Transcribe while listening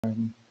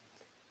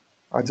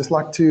I'd just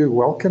like to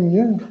welcome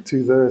you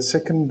to the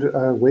second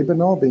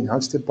webinar being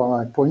hosted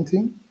by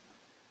Poynting.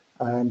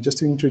 Just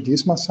to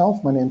introduce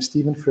myself, my name is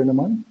Stephen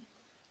Frenneman.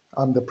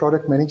 I'm the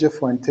product manager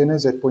for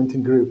antennas at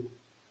Poynting Group.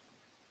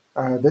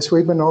 This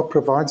webinar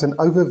provides an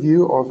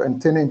overview of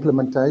antenna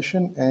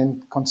implementation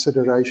and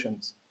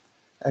considerations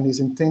and is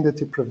intended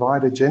to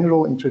provide a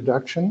general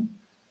introduction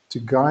to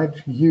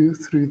guide you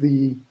through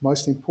the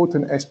most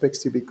important aspects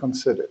to be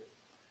considered.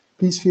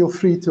 Please feel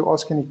free to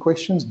ask any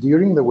questions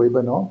during the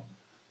webinar.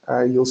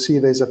 You'll see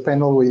there's a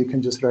panel where you can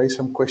just raise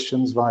some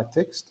questions via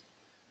text,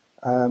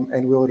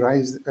 and we'll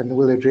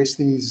address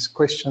these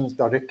questions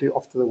directly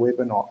after the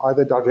webinar,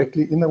 either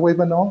directly in the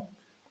webinar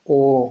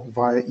or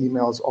via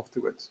emails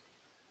afterwards.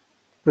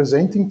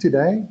 Presenting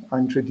today, I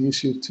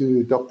introduce you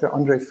to Dr.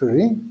 Andre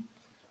Fourie.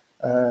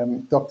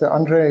 Dr.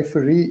 Andre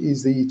Fourie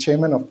is the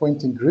chairman of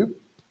Poynting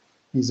Group.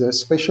 He's a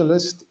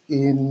specialist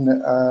in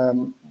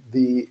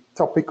the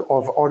topic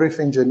of RF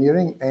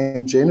engineering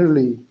and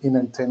generally in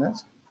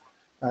antennas.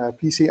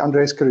 Please see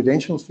Andre's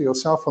credentials for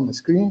yourself on the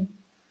screen.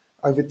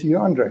 Over to you,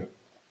 Andre.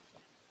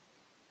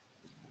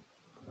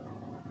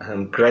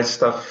 Great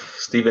stuff,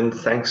 Stephen.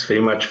 Thanks very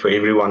much for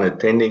everyone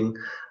attending.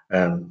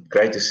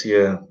 Great to see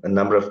a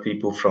number of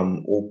people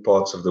from all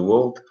parts of the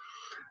world.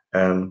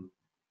 Let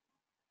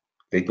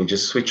me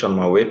just switch on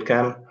my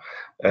webcam,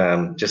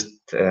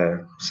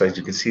 so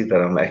you can see that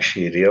I'm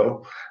actually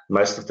real.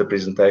 Most of the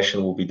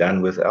presentation will be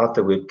done without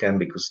the webcam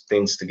because it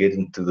tends to get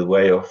into the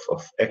way of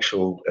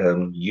actual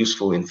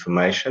useful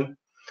information.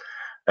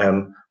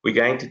 We're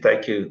going to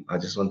take you, I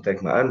just want to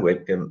take my own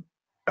webcam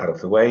out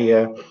of the way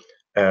here.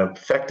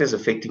 Factors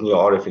affecting your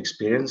RF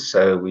experience.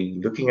 So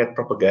we're looking at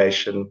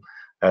propagation,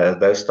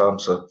 those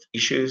types of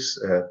issues,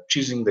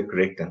 choosing the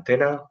correct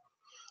antenna,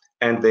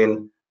 and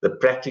then the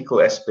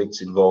practical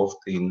aspects involved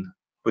in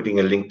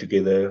putting a link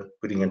together,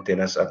 putting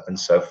antennas up, and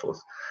so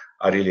forth.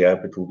 I really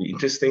hope it will be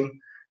interesting,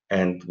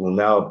 and we'll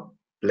now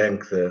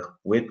blank the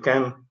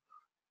webcam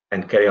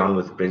and carry on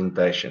with the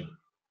presentation.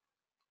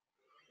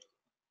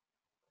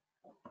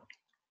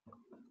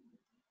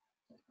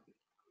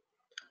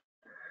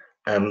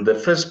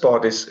 The first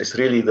part is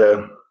really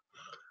the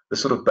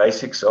sort of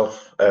basics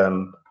of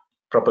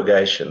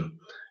propagation.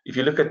 If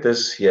you look at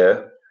this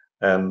here,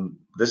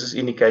 this is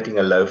indicating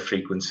a low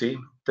frequency.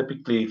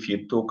 Typically, if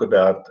you talk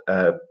about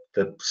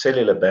the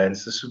cellular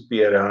bands, this would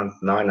be around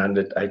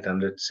 900,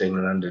 800,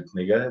 700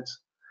 megahertz.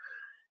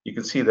 You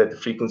can see that the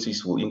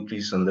frequencies will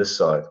increase on this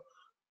side.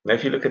 Now,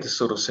 if you look at the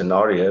sort of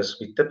scenarios,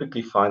 we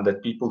typically find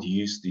that people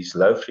use these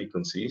low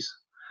frequencies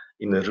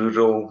in the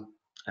rural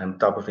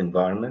type of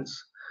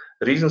environments.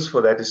 The reasons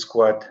for that is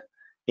quite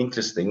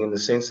interesting in the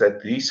sense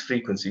that these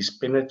frequencies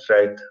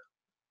penetrate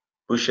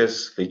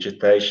bushes,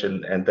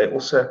 vegetation, and they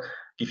also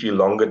give you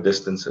longer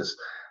distances.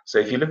 So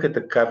if you look at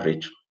the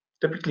coverage,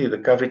 typically the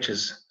coverage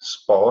is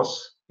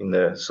sparse in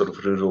the sort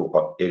of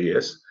rural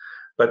areas,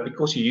 but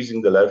because you're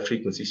using the low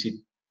frequencies, you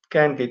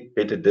can get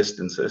better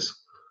distances.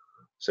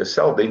 So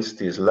cell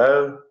density is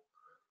low,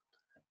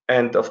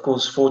 and of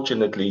course,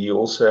 fortunately, you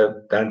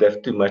also don't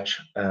have too much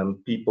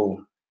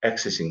people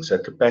accessing. So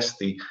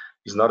capacity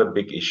is not a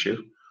big issue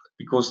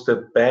because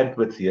the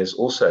bandwidth here is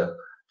also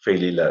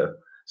fairly low.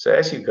 So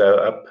as you go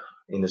up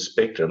in the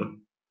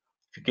spectrum,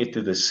 if you get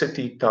to the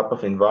city type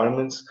of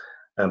environments,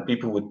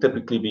 people would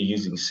typically be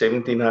using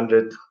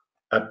 1700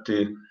 up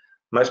to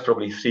most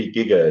probably 3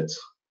 gigahertz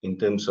in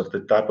terms of the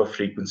type of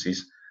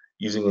frequencies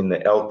using in the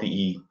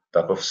LTE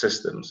type of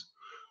systems.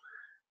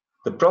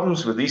 The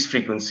problems with these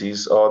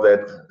frequencies are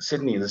that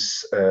certainly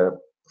this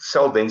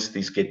cell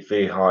densities get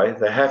very high.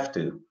 They have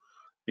to,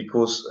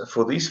 because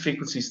for these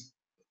frequencies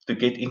to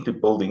get into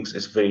buildings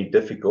is very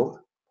difficult.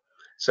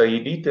 So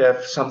you need to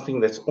have something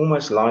that's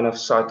almost line of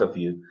sight of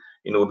you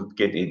in order to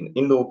get in.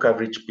 Indoor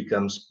coverage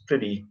becomes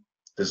pretty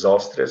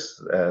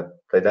disastrous.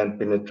 They don't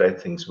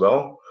penetrate things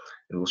well.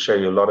 And we'll show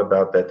you a lot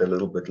about that a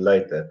little bit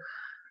later.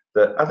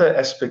 The other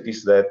aspect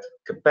is that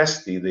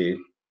capacity there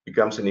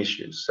becomes an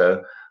issue.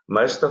 So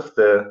most of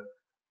the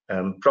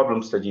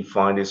problems that you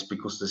find is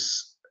because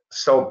this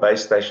cell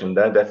base station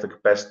don't have the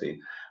capacity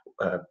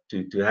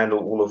to handle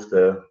all of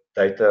the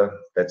data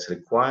that's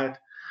required.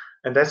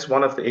 And that's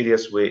one of the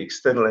areas where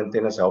external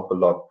antennas help a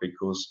lot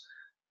because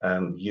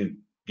you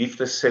give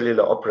the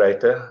cellular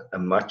operator a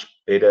much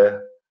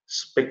better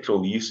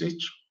spectral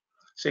usage.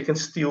 So you can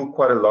steal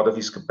quite a lot of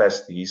his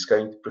capacity. He's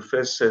going to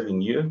prefer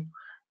serving you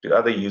to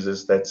other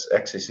users that's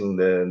accessing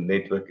the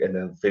network at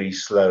a very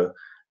slow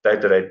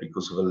data rate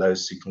because of a low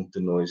signal to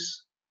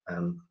noise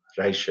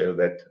ratio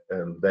that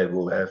they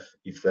will have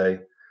if they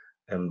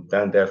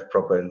don't have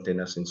proper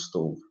antennas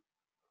installed.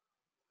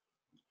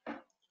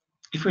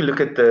 If we look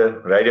at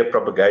the radio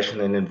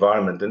propagation and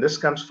environment, and this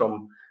comes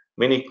from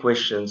many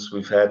questions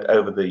we've had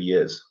over the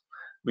years,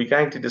 we're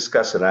going to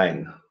discuss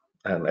rain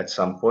at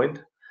some point.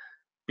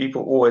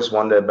 People always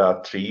wonder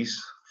about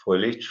trees,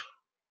 foliage.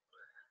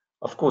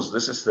 Of course,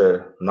 this is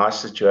the nice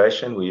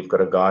situation where you've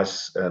got a guy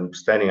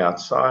standing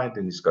outside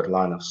and he's got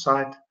line of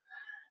sight.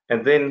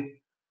 And then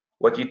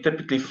what you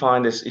typically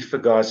find is if a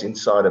guy's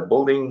inside a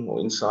building or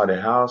inside a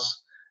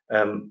house,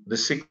 the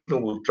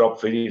signal will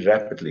drop very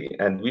rapidly.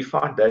 And we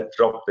find that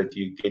drop that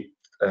you get,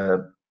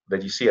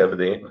 that you see over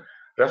there,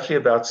 roughly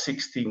about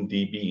 16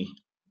 dB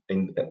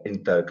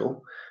in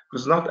total.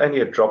 Because not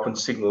only a drop in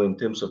signal in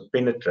terms of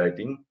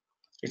penetrating,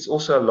 it's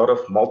also a lot of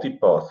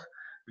multipath,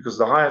 because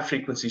the higher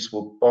frequencies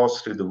will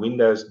pass through the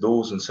windows,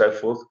 doors, and so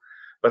forth,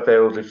 but they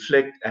will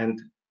reflect and,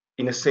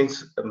 in a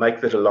sense,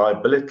 make the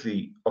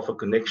reliability of a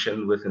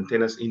connection with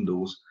antennas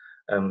indoors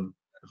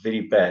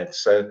very bad.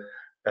 So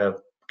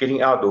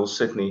getting outdoors,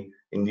 certainly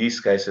in these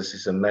cases,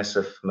 is a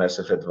massive,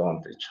 massive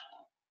advantage.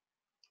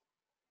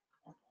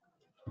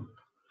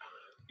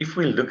 If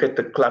we look at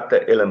the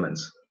clutter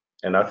elements,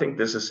 and I think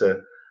this is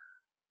a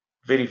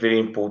very, very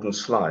important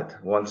slide,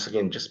 once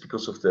again, just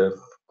because of the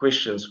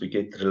questions we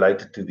get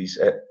related to these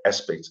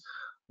aspects.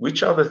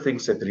 Which are the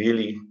things that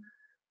really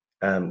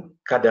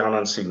cut down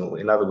on signal?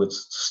 In other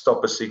words,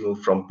 stop a signal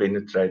from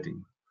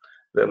penetrating.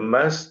 The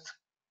most,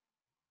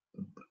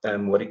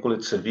 what do you call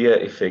it, severe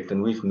effect,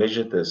 and we've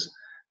measured this,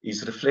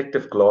 is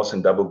reflective glass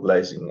and double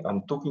glazing.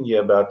 I'm talking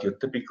here about your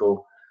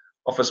typical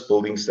office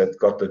buildings that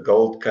got the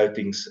gold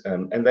coatings,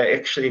 and they're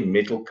actually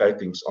metal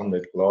coatings on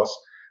that glass,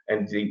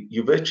 and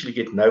you virtually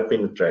get no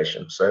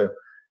penetration. So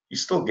you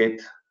still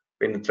get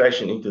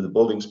penetration into the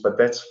buildings, but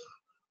that's,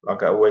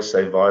 like I always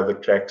say, via the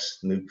cracks,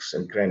 nooks,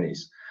 and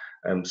crannies.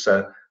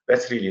 So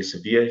that's really a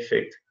severe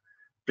effect.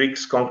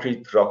 Bricks,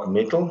 concrete, rock,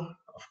 metal,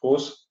 of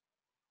course,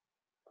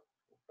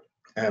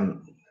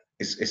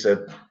 is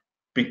a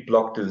big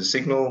block to the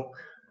signal.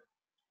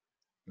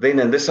 Then,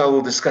 and this I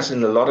will discuss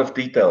in a lot of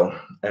detail,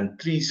 and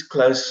trees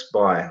close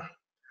by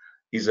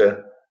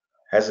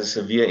has a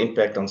severe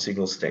impact on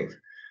signal strength.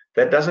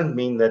 That doesn't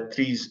mean that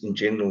trees in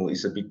general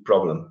is a big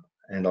problem,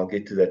 and I'll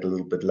get to that a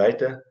little bit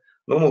later.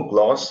 Normal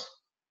glass,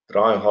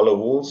 dry hollow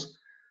walls,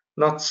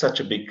 not such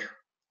a big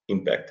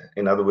impact.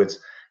 In other words,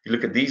 if you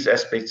look at these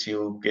aspects,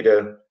 you'll get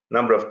a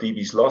number of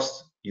dBs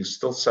lost. You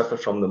still suffer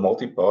from the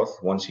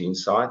multipath once you're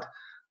inside,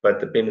 but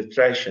the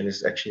penetration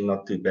is actually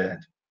not too bad.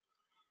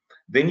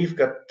 Then you've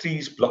got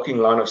trees blocking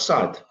line of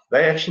sight.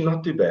 They're actually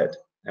not too bad,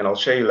 and I'll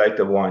show you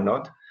later why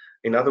not.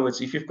 In other words,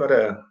 if you've got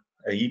a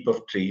heap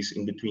of trees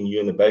in between you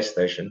and the base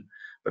station,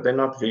 but they're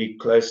not very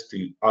close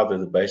to either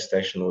the base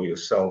station or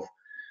yourself,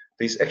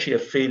 there's actually a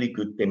fairly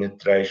good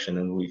penetration,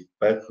 and we've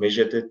both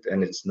measured it,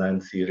 and it's known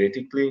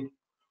theoretically.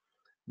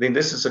 Then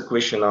this is a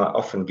question I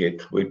often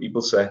get, where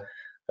people say,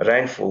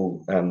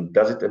 rainfall,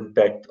 does it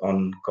impact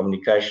on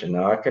communication?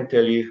 Now, I can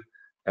tell you,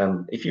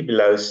 if you're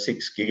below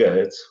 6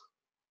 gigahertz,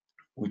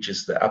 which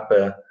is the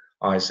upper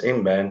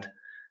ISM band,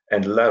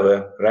 and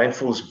lower,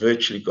 rainfall's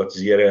virtually got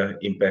zero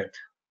impact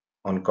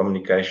on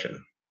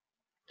communication.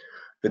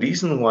 The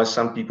reason why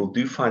some people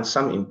do find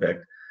some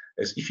impact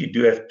is if you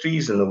do have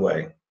trees in the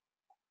way,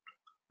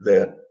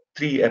 the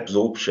tree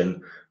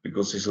absorption,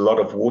 because there's a lot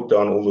of water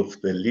on all of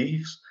the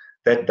leaves,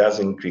 that does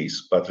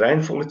increase. But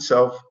rainfall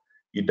itself,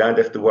 you don't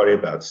have to worry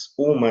about. It's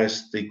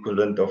almost the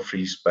equivalent of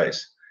free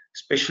space,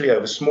 especially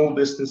over small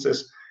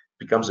distances.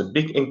 It becomes a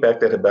big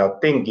impact at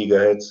about 10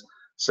 gigahertz.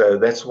 So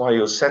that's why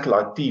your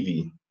satellite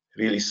TV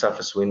really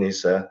suffers when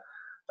there's a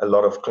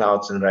lot of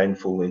clouds and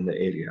rainfall in the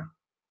area.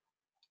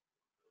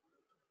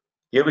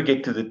 Here we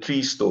get to the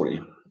tree story.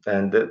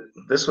 And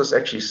this was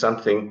actually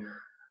something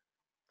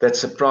that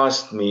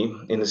surprised me,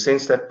 in the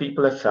sense that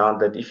people have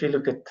found that if you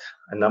look at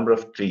a number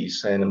of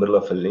trees, say in the middle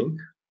of a link,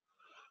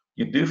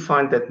 you do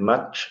find that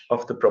much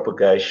of the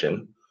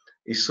propagation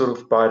is sort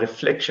of by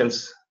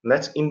reflections, and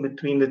that's in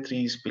between the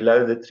trees,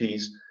 below the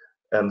trees,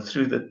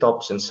 through the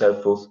tops and so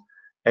forth.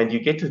 And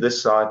you get to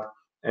this side,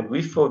 and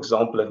we, for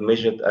example, have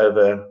measured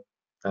over,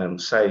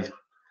 say,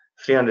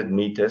 300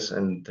 meters,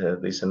 and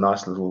there's a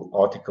nice little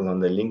article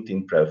on the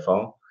LinkedIn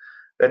profile,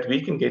 that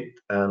we can get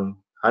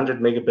 100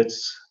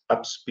 megabits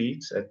up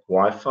speeds at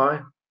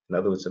Wi-Fi, in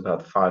other words,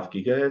 about 5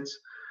 gigahertz,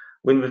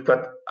 when we've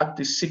got up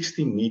to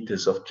 60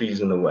 meters of trees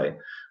in the way.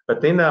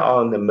 But then they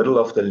are in the middle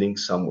of the link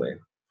somewhere.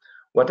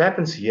 What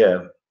happens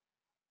here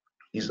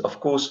is, of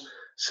course,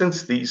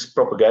 since these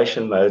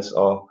propagation modes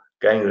are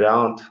going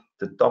around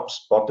the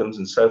tops, bottoms,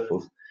 and so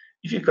forth,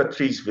 if you've got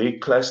trees very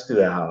close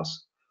to a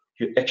house,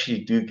 you actually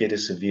do get a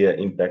severe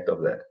impact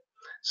of that.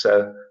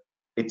 So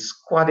it's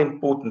quite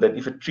important that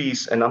if a tree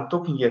is, and I'm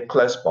talking here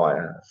close by,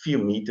 a few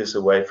meters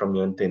away from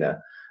your antenna,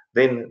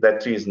 then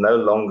that tree is no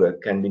longer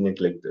can be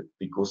neglected,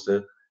 because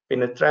the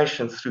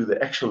penetration through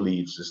the actual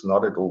leaves is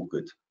not at all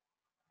good.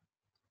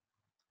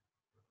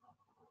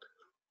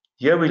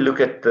 Here we look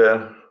at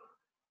the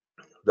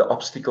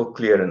obstacle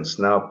clearance.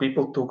 Now,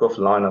 people talk of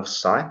line of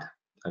sight,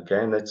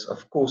 okay, and that's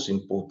of course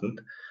important.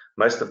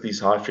 Most of these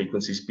high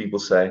frequencies, people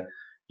say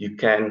you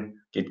can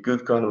get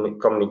good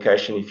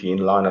communication if you're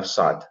in line of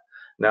sight.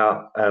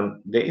 Now,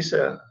 there is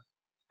a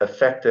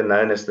factor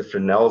known as the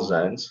Fresnel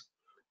zones,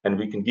 and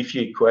we can give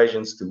you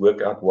equations to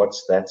work out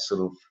what's that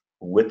sort of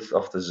width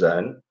of the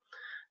zone,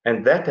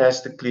 and that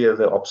has to clear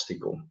the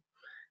obstacle.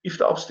 If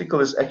the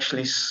obstacle is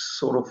actually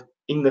sort of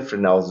in the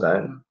Fresnel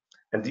zone,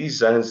 and these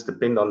zones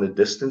depend on the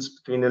distance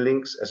between the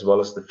links as well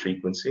as the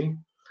frequency,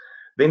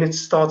 then it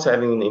starts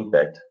having an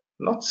impact.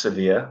 not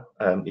severe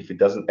if it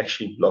doesn't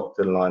actually block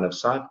the line of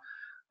sight,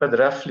 but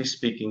roughly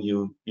speaking,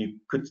 you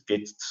could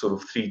get sort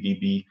of 3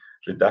 dB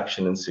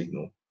reduction in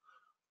signal.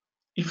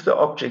 If the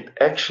object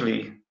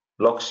actually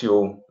blocks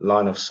your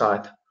line of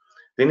sight,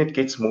 then it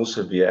gets more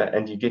severe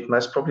and you get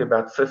most probably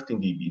about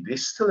 15 dB.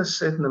 There's still a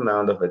certain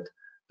amount of it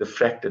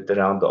diffracted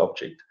around the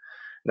object.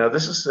 Now,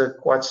 this is a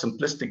quite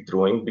simplistic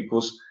drawing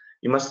because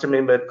you must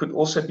remember it could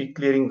also be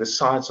clearing the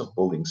sides of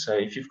buildings. So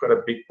if you've got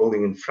a big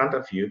building in front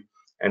of you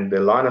and the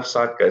line of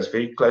sight goes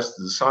very close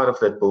to the side of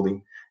that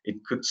building,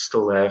 it could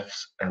still have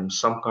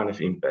some kind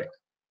of impact.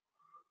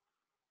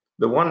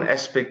 The one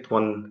aspect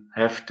one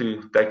have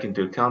to take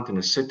into account in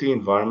a city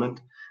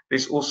environment,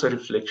 there's also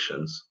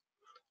reflections.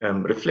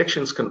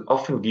 Reflections can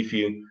often give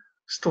you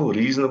still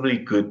reasonably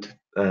good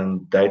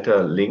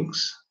data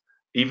links,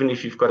 even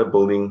if you've got a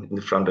building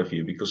in front of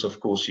you, because of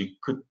course you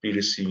could be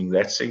receiving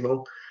that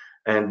signal.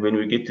 And when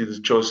we get to the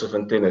choice of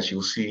antennas,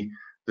 you'll see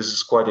this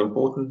is quite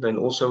important. And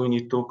also when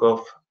you talk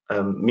of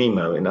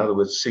MIMO, in other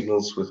words,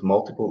 signals with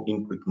multiple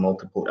input,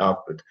 multiple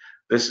output,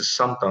 this is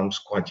sometimes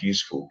quite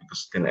useful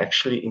because it can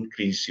actually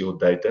increase your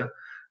data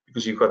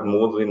because you've got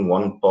more than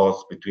one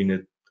path between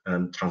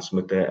the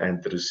transmitter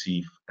and the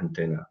receive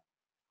antenna.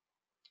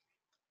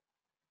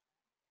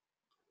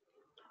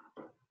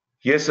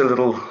 Here's a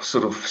little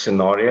sort of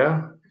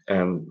scenario.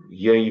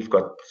 Here you've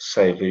got,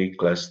 say, very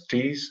close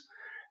trees,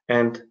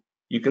 and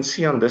you can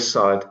see on this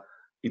side,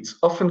 it's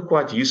often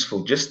quite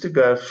useful just to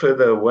go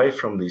further away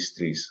from these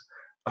trees.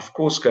 Of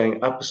course,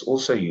 going up is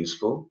also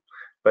useful,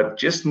 but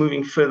just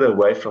moving further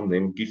away from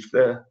them gives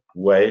the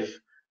wave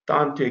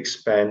time to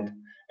expand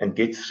and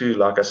get through,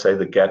 like I say,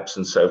 the gaps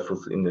and so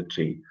forth in the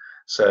tree.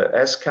 So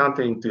as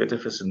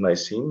counterintuitive as it may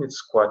seem,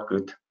 it's quite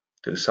good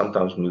to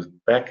sometimes move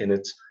back, and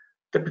it's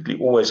typically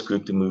always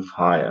good to move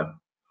higher.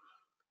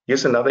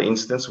 Here's another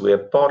instance where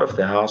part of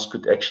the house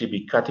could actually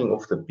be cutting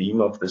off the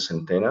beam of this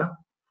antenna.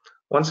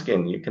 Once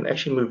again, you can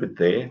actually move it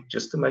there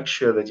just to make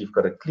sure that you've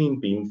got a clean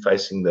beam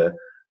facing the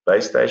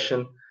base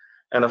station.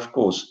 And of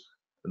course,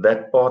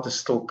 that part is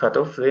still cut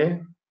off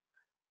there,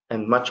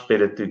 and much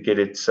better to get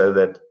it so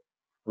that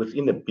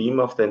within the beam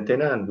of the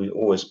antenna, and we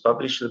always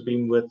publish the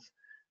beam width,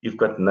 you've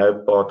got no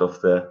part of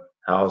the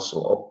house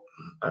or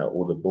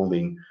the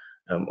building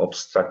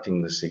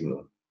obstructing the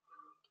signal.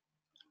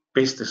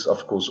 Best is,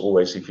 of course,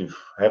 always if you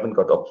haven't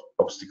got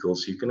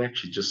obstacles, you can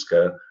actually just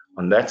go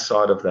on that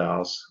side of the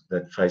house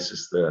that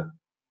faces the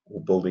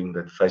building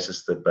that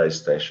faces the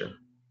base station.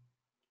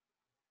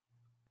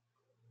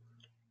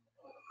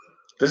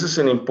 This is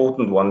an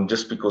important one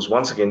just because,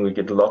 once again, we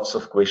get lots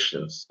of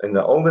questions. In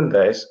the olden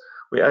days,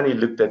 we only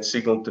looked at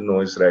signal to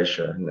noise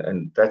ratio,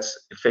 and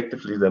that's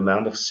effectively the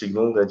amount of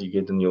signal that you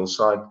get on your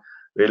side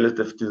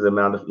relative to the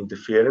amount of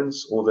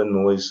interference or the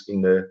noise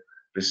in the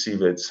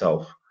receiver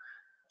itself.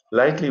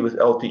 Lately, with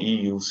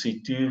LTE, you'll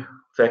see two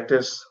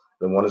factors.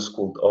 The one is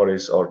called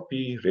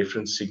RSRP,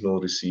 reference signal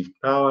received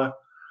power,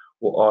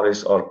 or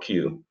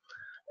RSRQ.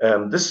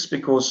 This is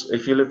because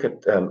if you look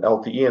at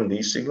LTE and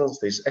these signals,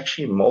 there's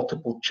actually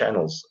multiple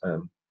channels,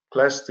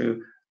 close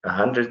to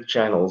 100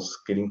 channels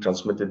getting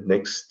transmitted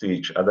next to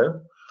each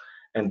other.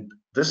 And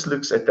this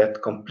looks at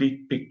that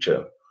complete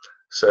picture.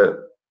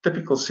 So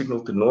typical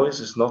signal to noise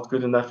is not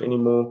good enough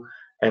anymore.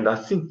 And I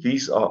think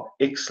these are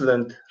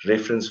excellent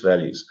reference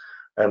values.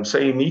 So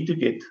you need to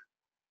get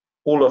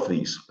all of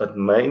these, but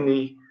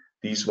mainly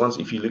these ones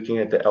if you're looking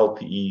at the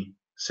LTE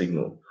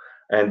signal.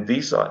 And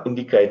these are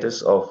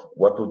indicators of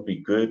what would be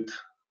good,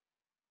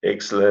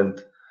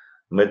 excellent,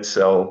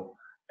 mid-cell,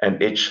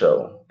 and edge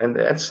cell,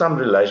 and some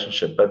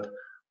relationship. But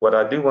what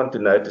I do want to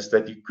note is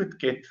that you could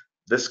get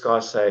this guy,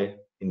 say,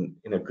 in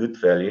a good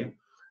value,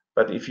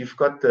 but if you've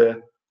got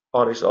the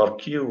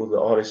RSRQ or the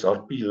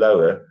RSRP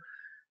lower,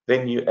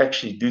 then you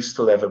actually do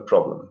still have a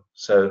problem.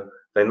 So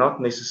they're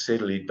not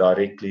necessarily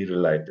directly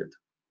related.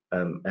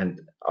 And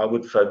I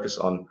would focus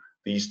on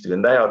these two,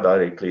 and they are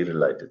directly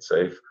related. So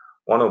if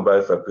one or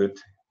both are good,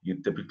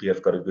 you typically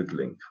have got a good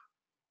link.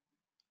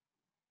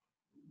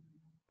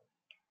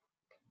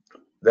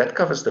 That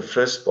covers the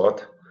first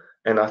part,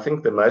 and I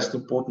think the most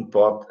important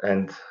part,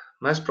 and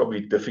most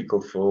probably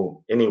difficult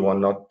for anyone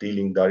not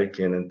dealing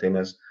directly in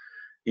antennas,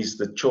 is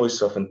the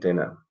choice of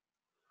antenna.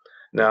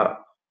 Now,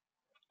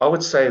 I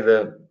would say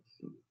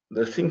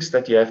the things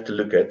that you have to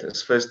look at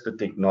is first the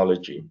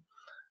technology.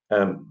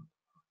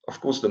 Of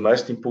course, the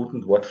most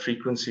important, what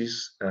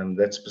frequencies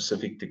that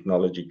specific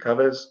technology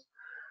covers.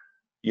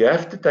 You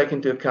have to take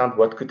into account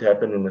what could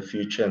happen in the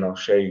future, and I'll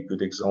show you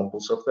good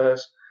examples of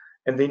those.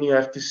 And then you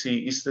have to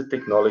see, is the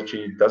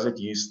technology, does it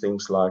use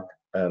things like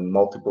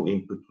multiple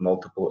input,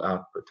 multiple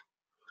output?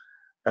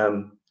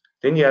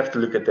 Then you have to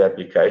look at the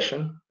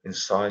application in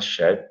size,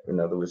 shape. In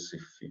other words,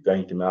 if you're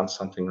going to mount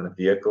something on a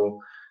vehicle,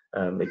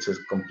 it's a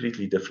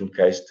completely different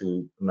case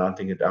to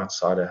mounting it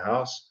outside a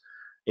house.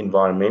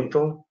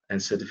 Environmental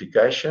and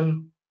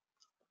certification.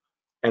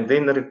 And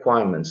then the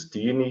requirements. Do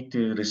you need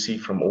to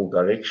receive from all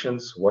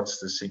directions? What's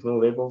the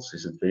signal levels?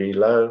 Is it very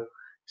low?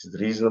 Is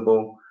it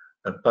reasonable?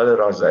 A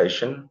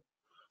polarization.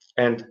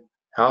 And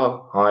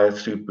how high a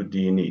throughput do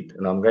you need?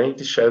 And I'm going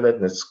to show that,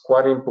 and it's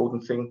quite an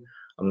important thing.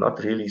 I'm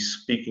not really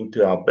speaking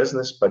to our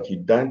business, but you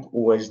don't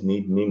always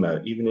need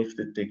MIMO, even if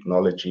the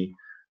technology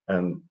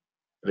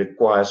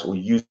requires or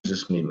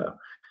uses MIMO.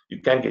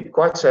 You can get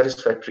quite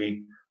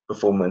satisfactory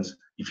performance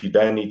if you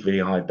don't need very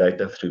high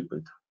data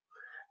throughput.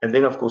 And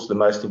then, of course, the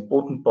most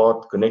important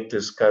part,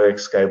 connectors,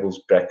 coax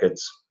cables,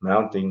 brackets,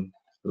 mounting,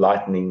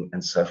 lighting,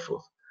 and so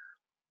forth.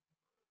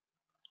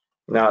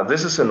 Now,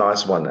 this is a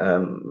nice one.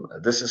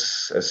 This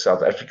is a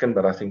South African,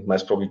 but I think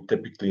most probably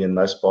typically in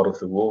most part of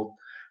the world.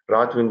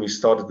 Right when we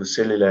started the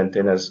cellular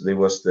antennas, there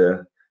was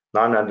the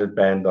 900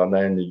 band. I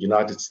know in the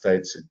United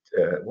States,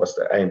 it was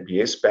the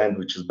AMPS band,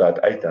 which is about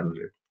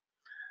 800.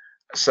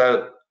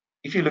 So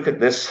if you look at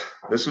this,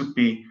 this would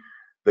be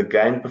the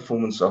gain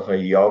performance of a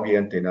Yagi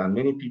antenna. And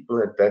many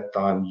people at that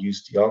time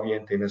used Yagi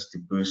antennas to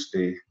boost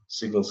their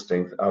signal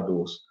strength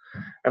outdoors.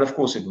 And of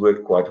course, it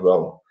worked quite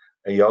well.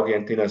 A Yagi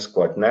antenna is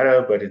quite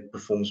narrow, but it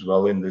performs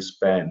well in this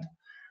band.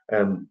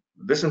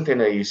 This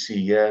antenna you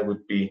see here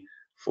would be,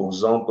 for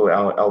example,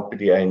 our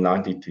LPDA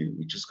 92,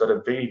 which has got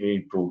a very,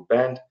 very broad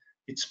band.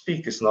 Its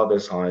peak is not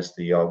as high as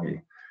the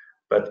Yagi.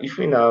 But if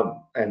we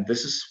now, and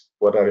this is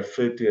what I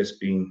refer to as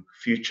being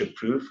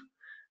future-proof,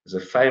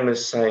 there's a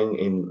famous saying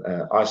in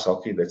ice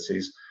hockey that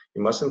says,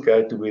 you mustn't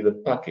go to where the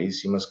puck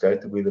is, you must go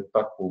to where the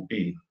puck will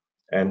be.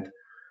 And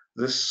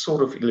this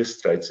sort of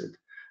illustrates it.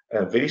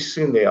 Very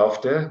soon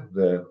thereafter,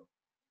 the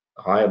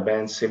higher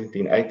bands,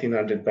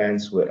 1800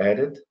 bands were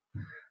added.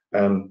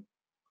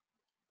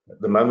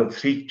 The moment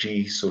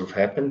 3G sort of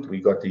happened, we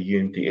got the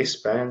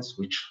UMTS bands,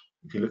 which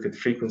if you look at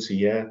frequency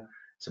here,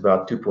 it's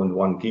about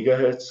 2.1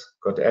 gigahertz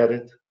got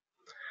added.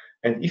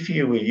 And if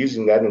you were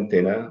using that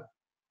antenna,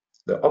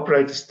 the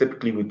operators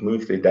typically would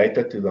move their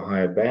data to the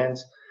higher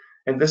bands,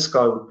 and this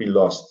guy would be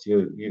lost.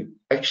 You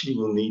actually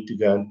will need to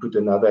go and put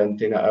another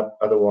antenna up,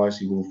 otherwise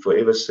you will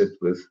forever sit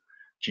with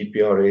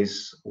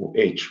GPRS or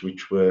H,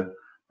 which were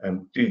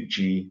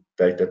 2G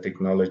data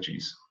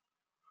technologies.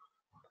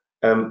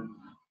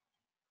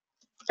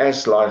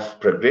 As life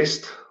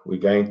progressed, we're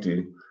going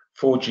to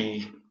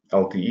 4G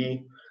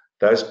LTE.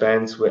 Those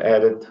bands were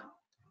added.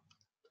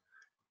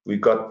 We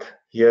got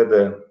here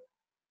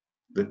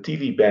the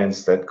TV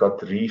bands that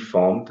got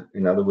reformed.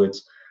 In other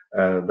words,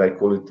 they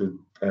call it the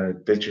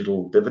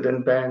digital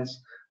dividend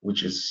bands,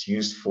 which is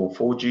used for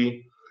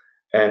 4G,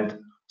 and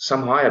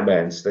some higher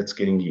bands that's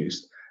getting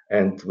used.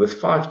 And with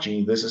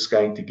 5G, this is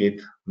going to get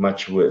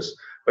much worse.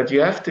 But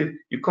you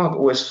can't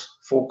always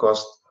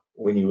forecast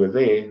when you were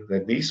there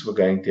that these were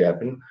going to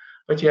happen,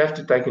 but you have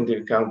to take into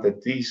account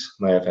that these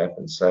may have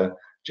happened. So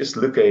just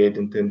look ahead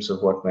in terms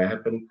of what may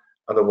happen.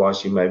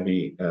 Otherwise, you may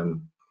be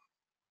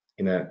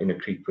in a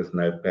creek with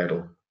no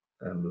paddle,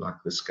 like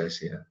this case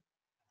here.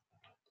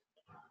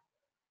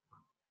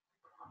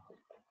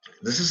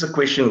 This is a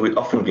question we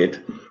often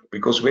get,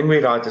 because when we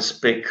write a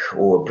spec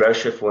or a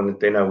brochure for an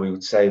antenna, we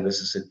would say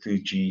this is a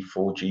 2G,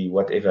 4G,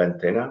 whatever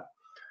antenna.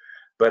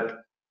 But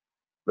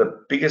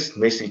the biggest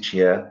message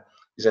here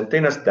is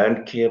antennas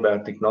don't care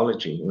about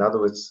technology. In other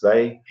words,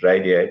 they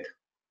radiate,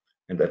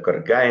 and they've got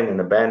a gain and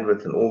a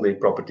bandwidth and all their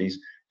properties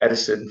at a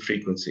certain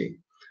frequency.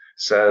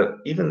 So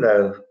even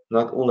though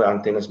not all our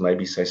antennas may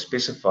be, say,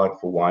 specified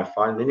for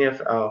Wi-Fi, many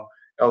of our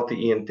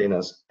LTE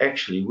antennas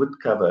actually would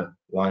cover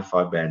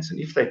Wi-Fi bands. And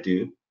if they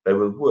do, they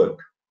will work.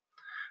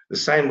 The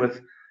same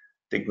with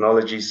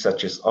technologies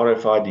such as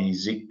RFID,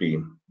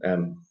 Zigbee.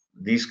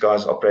 These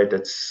guys operate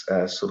at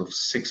sort of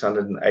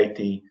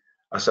 680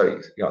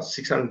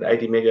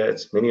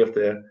 megahertz. Many of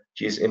the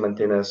GSM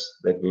antennas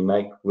that we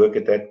make work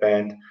at that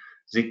band.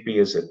 Zigbee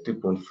is at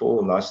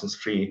 2.4, license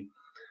free.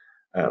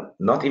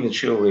 Not even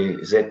sure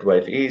where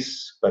Z-Wave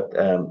is, but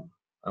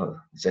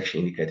it's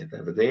actually indicated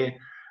over there.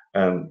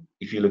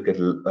 If you look at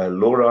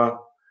LoRa,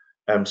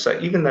 so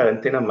even though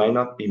antenna may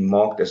not be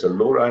marked as a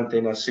LoRa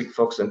antenna,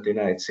 Sigfox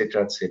antenna,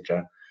 etc.,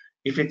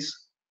 if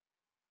it's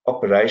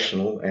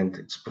operational and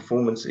its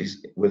performance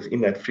is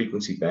within that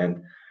frequency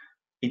band,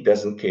 it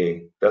doesn't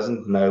care,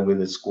 doesn't know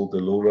whether it's called the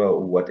LoRa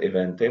or whatever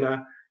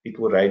antenna. It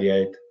will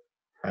radiate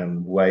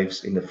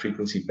waves in the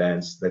frequency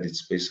bands that it's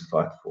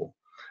specified for.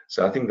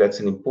 So I think that's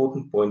an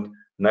important point.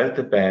 Note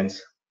the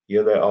bands,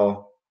 here they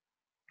are,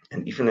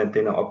 and if an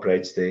antenna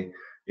operates there,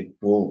 it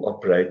will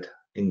operate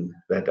in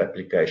that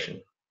application.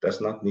 It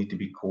does not need to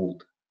be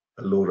called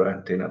a LoRa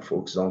antenna,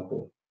 for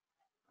example.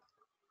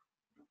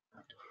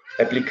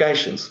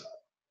 Applications.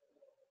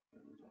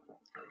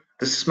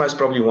 This is most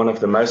probably one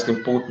of the most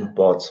important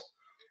parts,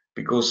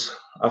 because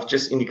I've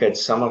just indicated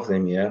some of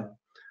them here.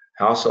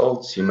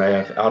 Households, you may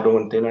have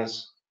outdoor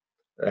antennas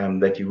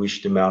that you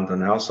wish to mount on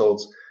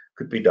households.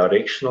 Could be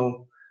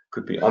directional,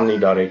 could be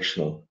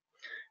omnidirectional.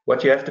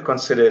 What you have to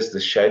consider is the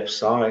shape,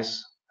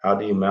 size, how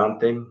do you mount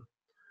them?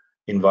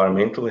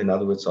 Environmental, in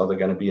other words, are they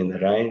going to be in the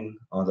rain?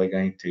 Are they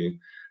going to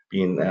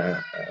be in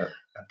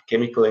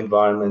chemical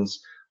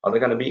environments? Are they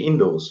going to be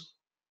indoors?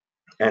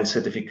 And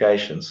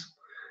certifications.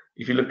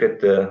 If you look at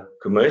the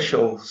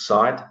commercial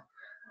side,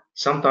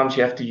 sometimes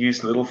you have to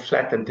use little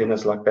flat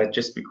antennas like that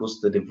just because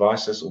the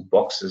devices or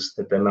boxes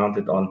that they're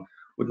mounted on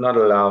would not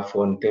allow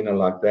for an antenna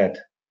like that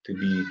to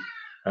be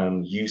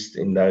used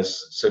in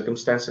those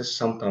circumstances.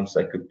 Sometimes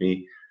they could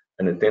be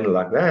an antenna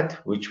like that,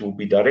 which will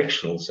be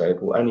directional, so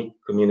it will only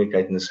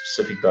communicate in the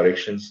specific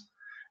directions.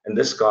 And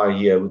this guy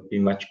here would be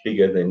much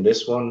bigger than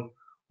this one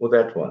or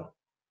that one.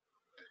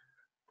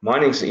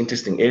 Mining is an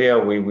interesting area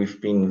where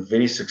we've been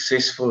very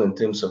successful in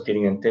terms of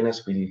getting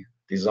antennas. We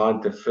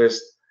designed the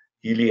first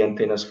Yagi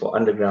antennas for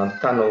underground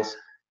tunnels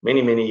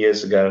many, many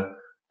years ago.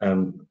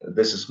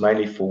 This is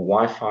mainly for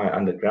Wi-Fi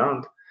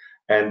underground.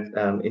 And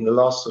in the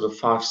last sort of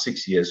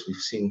 5-6 years, we've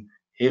seen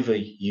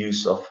heavy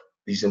use of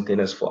these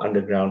antennas for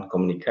underground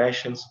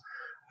communications.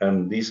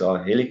 These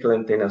are helical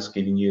antennas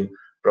giving you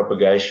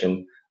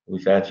propagation.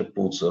 We've had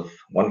reports of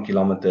 1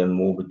 kilometer and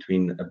more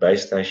between a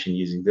base station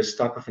using this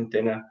type of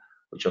antenna,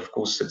 which of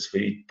course sits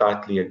very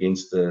tightly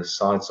against the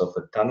sides of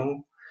a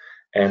tunnel,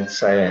 and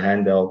say a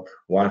handheld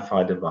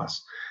Wi-Fi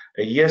device.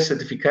 A year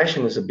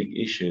certification is a big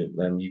issue.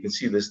 You can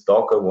see this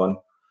darker one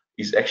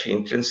is actually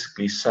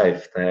intrinsically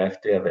safe. They have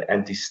to have an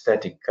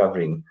anti-static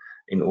covering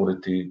in order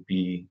to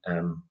be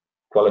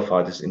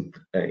qualified as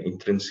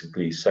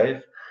intrinsically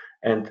safe,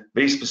 and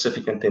very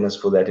specific antennas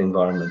for that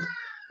environment.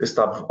 This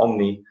type of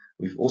Omni,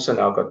 we've also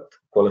now got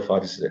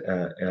qualified as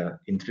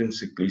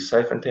intrinsically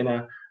safe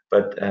antenna,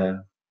 but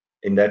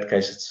in that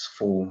case, it's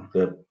for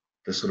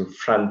the sort of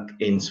front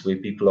ends where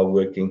people are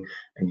working,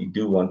 and you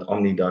do want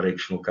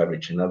omnidirectional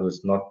coverage. In other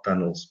words, not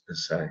tunnels per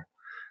se.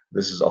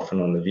 This is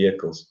often on the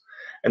vehicles.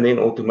 And then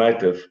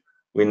automotive,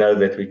 we know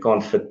that we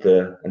can't fit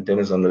the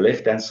antennas on the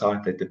left-hand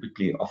side. They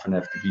typically often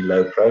have to be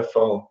low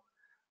profile,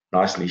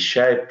 nicely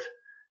shaped.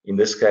 In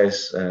this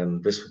case,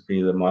 this would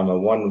be the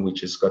MIMO 1,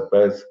 which has got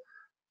both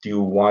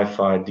dual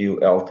Wi-Fi, dual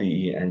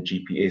LTE, and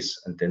GPS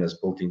antennas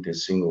built into a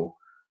single,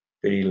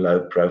 very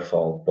low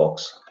profile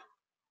box.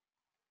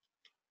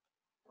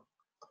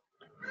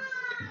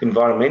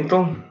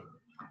 Environmental,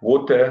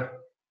 water,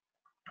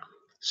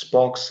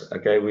 sparks.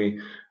 Okay,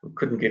 we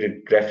couldn't get a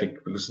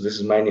graphic because this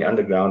is mainly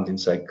underground in,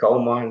 say, coal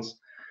mines.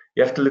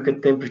 You have to look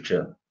at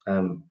temperature.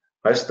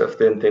 Most of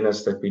the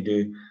antennas that we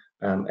do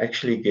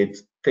actually get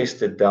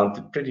tested down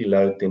to pretty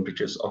low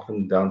temperatures,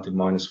 often down to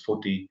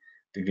 -40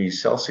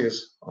 degrees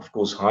Celsius. Of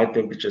course, high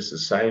temperatures the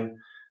same.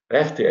 They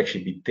have to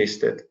actually be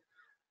tested.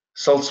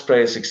 Salt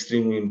spray is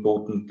extremely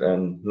important,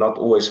 and not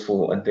always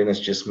for antennas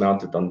just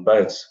mounted on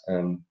boats,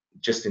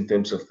 just in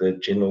terms of the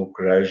general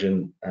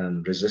corrosion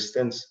and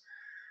resistance.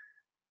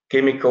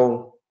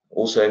 Chemical,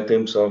 also in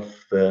terms of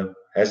the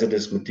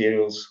hazardous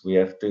materials,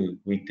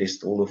 we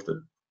test all of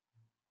the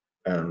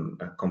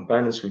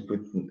components we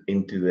put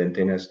into the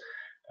antennas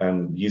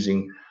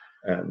using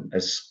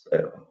a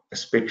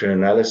spectral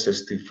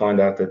analysis to find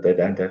out that they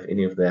don't have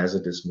any of the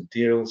hazardous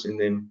materials in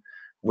them.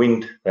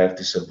 Wind, they have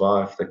to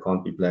survive, they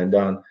can't be blown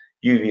down.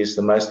 UV is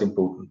the most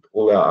important.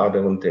 All our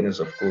outdoor antennas,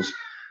 of course,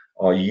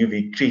 are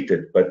UV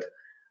treated, but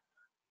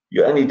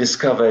you only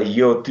discover a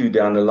year or two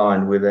down the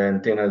line whether the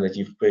antenna that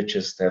you've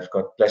purchased have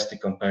got plastic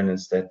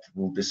components that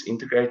will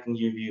disintegrate in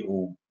UV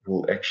or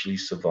will actually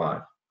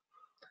survive.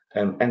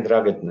 And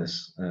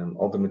ruggedness.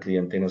 Ultimately,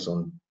 antennas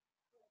on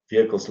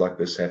vehicles like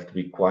this have to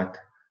be quite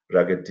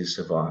rugged to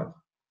survive.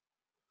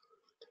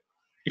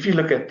 If you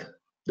look at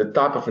the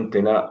type of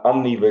antenna,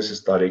 omni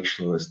versus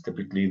directional is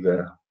typically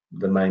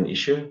the main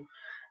issue.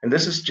 And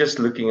this is just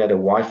looking at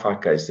a Wi-Fi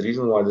case. The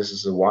reason why this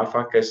is a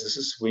Wi-Fi case, this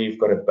is where you've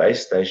got a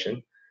base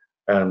station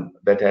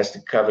that has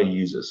to cover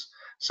users.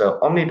 So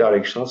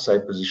omnidirectional, say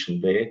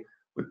positioned there,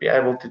 would be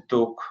able to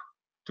talk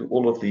to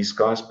all of these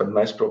guys, but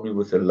most probably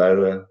with a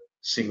lower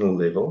signal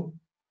level.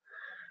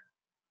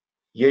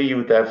 Here you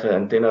would have an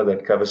antenna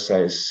that covers,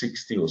 say, a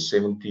 60 or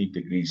 70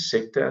 degrees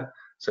sector.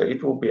 So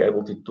it will be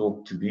able to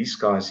talk to these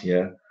guys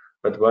here,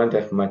 but won't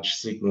have much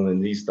signal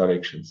in these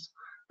directions.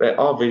 They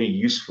are very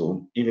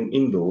useful, even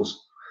indoors,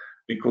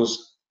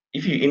 because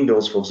if you're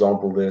indoors, for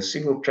example, the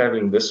signal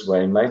traveling this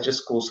way may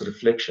just cause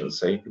reflections.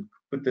 So you could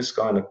put this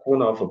guy in a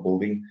corner of a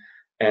building,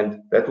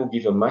 and that will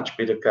give a much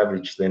better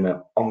coverage than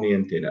an Omni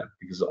antenna,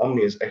 because the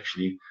Omni is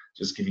actually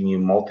just giving you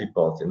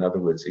multipath. In other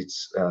words,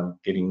 it's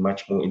getting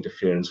much more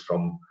interference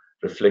from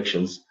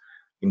reflections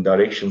in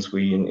directions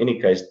we, in any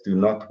case, do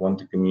not want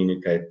to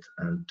communicate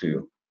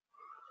to.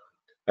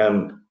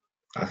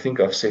 I think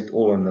I've said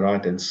all on the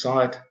right-hand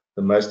side.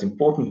 The most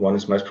important one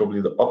is most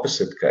probably the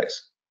opposite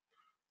case,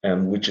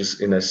 which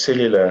is in a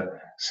cellular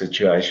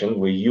situation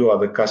where you are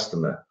the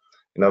customer.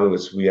 In other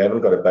words, we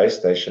haven't got a base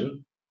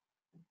station,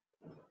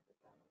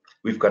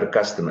 we've got a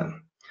customer.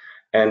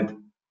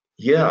 And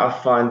here I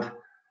find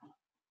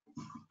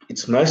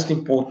it's most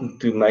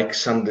important to make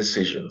some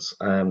decisions.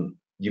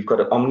 You've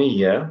got an Omni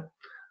here.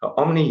 An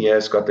Omni here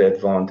has got the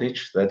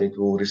advantage that it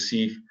will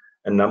receive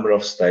a number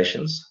of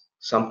stations,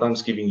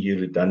 sometimes giving you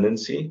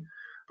redundancy,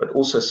 but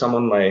also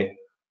someone may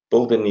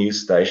build a new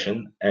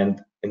station,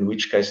 and in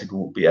which case it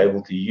will be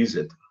able to use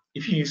it.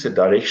 If you use a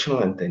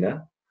directional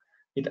antenna,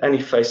 it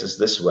only faces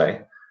this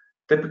way,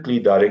 typically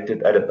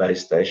directed at a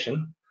base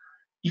station.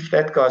 If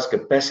that guy's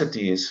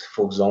capacity is,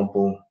 for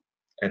example,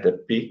 at a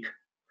peak,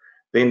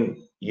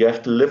 then you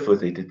have to live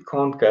with it. It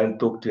can't go and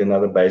talk to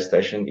another base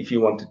station. If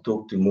you want to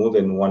talk to more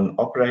than one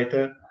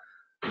operator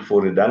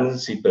for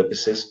redundancy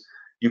purposes,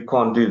 you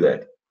can't do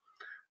that.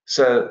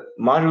 So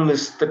my rule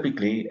is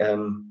typically,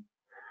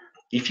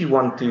 if you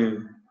want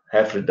to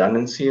have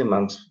redundancy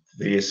amongst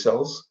various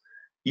cells,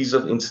 ease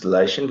of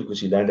installation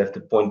because you don't have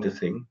to point the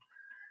thing,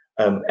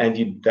 and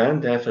you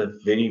don't have a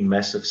very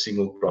massive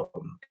signal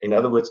problem. In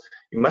other words,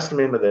 you must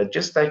remember that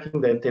just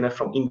taking the antenna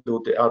from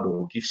indoor to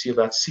outdoor gives you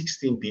about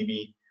 16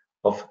 dB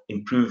of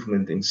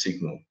improvement in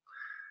signal.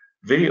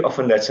 Very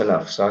often that's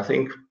enough. So I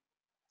think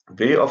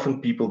very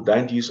often people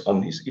don't use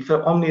omnis. If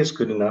an omni is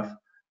good enough,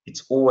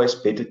 it's always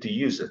better to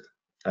use it.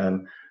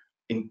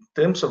 In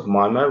terms of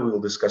MIMO, we'll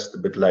discuss it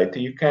a bit later,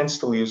 you can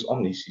still use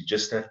omnis. You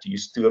just have to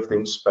use two of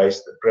them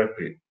spaced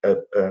appropriate,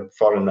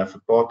 far enough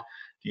apart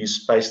to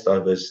use space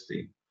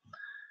diversity.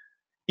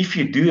 If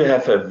you do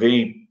have a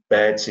very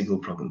bad signal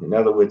problem, in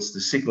other words,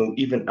 the signal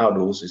even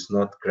outdoors is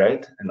not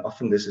great, and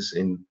often this is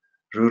in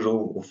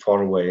rural or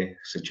faraway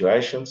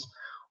situations,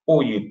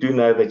 or you do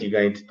know that you're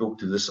going to talk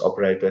to this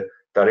operator,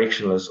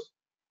 directional is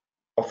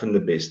often the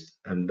best.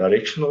 And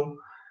directional,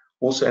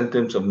 also in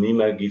terms of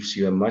MIMO, gives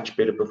you a much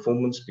better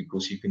performance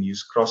because you can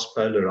use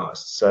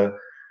cross-polarized. So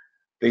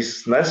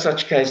there's no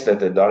such case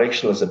that a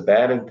directional is a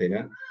bad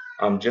antenna.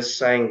 I'm just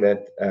saying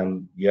that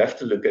you have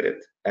to look at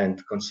it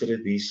and consider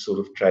these sort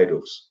of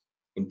trade-offs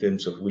in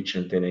terms of which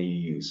antenna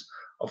you use.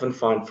 Often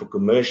find for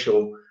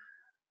commercial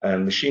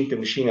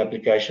machine-to-machine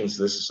applications,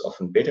 this is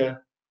often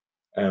better.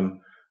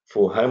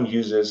 For home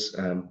users,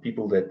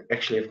 people that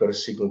actually have got a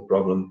signal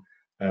problem,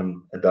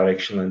 a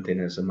directional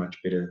antenna is a much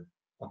better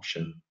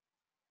option.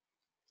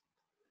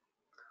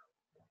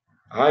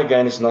 High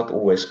gain is not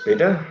always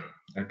better,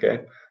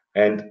 okay?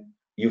 And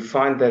you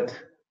find that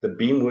the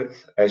beam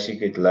width, as you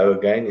get lower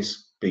gain,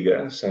 is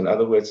bigger. So in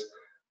other words,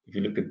 if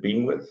you look at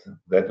beam width,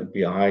 that would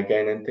be a high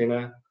gain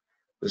antenna.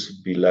 This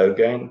would be low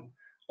gain.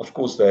 Of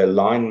course, they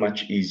align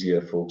much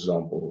easier. For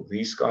example,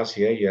 these guys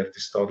here, you have to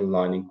start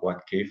aligning quite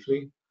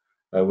carefully.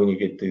 When you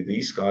get to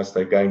these guys,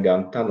 they're going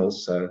down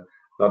tunnels, so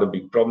not a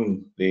big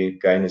problem. Their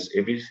gain is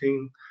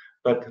everything.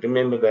 But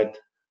remember that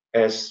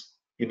as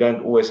you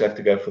don't always have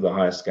to go for the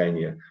highest gain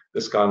here.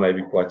 This guy may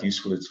be quite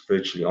useful. It's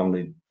virtually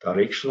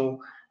omnidirectional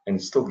and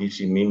it still gives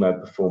you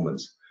MIMO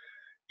performance.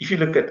 If you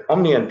look at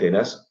Omni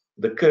antennas,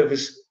 the curve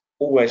is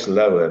always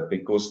lower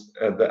because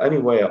the only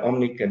way an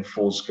Omni can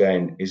force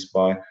gain is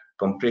by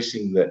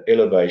compressing the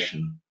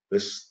elevation,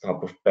 this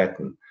type of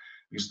pattern.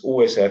 You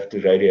always have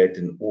to radiate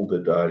in all the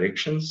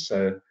directions,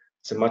 so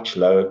it's a much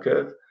lower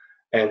curve.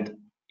 And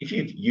if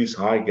you use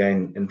high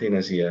gain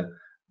antennas here,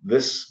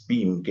 this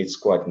beam gets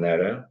quite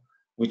narrow,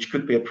 which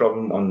could be a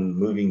problem on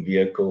moving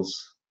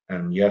vehicles.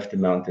 You have to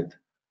mount it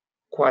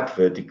quite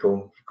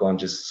vertical. You can't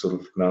just sort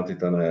of mount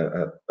it on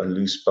a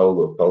loose pole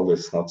or pole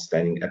that's not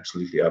standing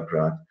absolutely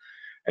upright.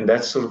 And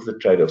that's sort of the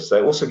trade-offs.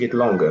 They also get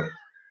longer.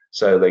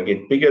 So they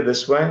get bigger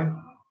this way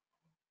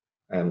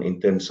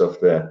in terms of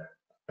the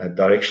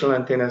directional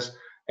antennas.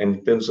 And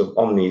in terms of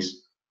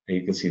omnis,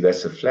 you can see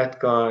that's a flat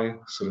guy,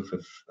 sort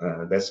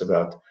of that's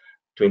about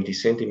 20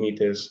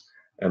 centimeters.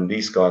 And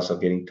these guys are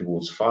getting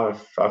towards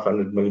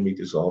 500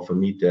 millimeters, half a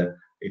meter,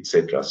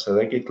 etc. So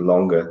they get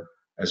longer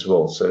as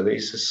well. So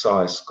there's a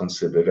size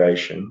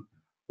consideration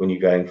when you're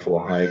going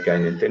for a higher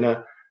gain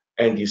antenna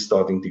and you're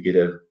starting to get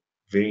a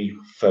very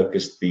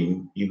focused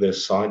beam either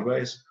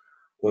sideways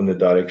or in the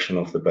direction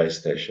of the base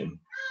station.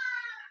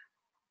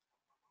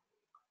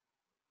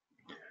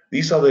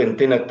 These are the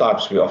antenna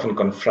types we're often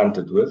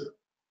confronted with.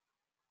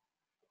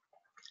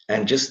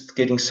 And just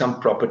getting some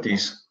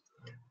properties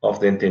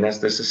of the antennas.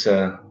 This is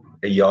a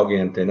Yagi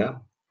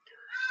antenna.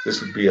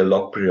 This would be a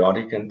log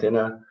periodic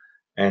antenna,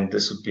 and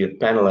this would be a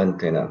panel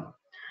antenna.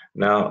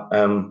 Now,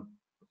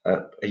 a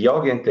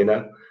Yagi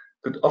antenna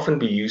could often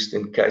be used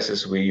in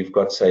cases where you've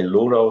got, say,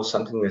 LoRa or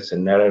something that's a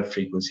narrow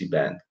frequency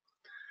band.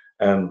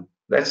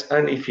 That's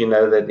only if you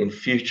know that in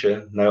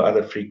future no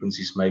other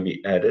frequencies may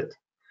be added.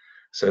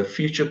 So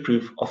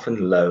future-proof,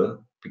 often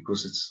low,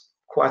 because it's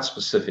quite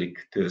specific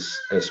to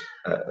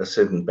a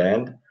certain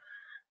band.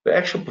 The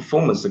actual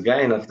performance, the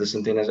gain of this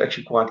antenna is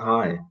actually quite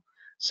high.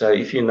 So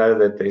if you know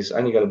that there's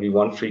only going to be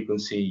one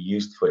frequency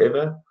used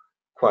forever,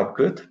 quite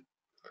good.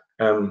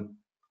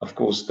 Of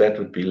course, that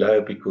would be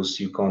low because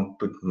you can't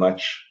put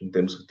much in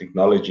terms of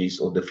technologies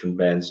or different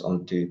bands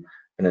onto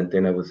an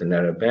antenna with a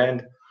narrow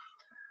band.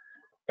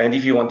 And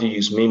if you want to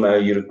use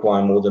MIMO, you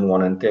require more than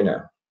one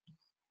antenna.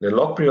 The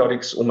log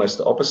periodic is almost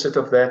the opposite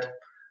of that.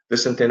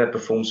 This antenna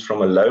performs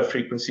from a low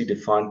frequency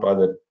defined by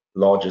the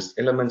largest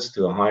elements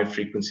to a high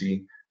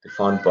frequency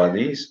defined by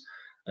these.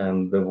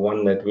 The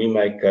one that we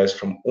make goes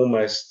from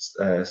almost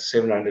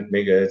 700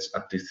 megahertz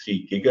up to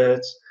 3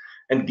 gigahertz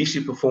and gives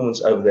you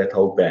performance over that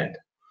whole band.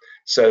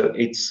 So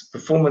its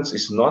performance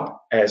is not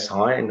as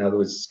high. In other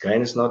words, its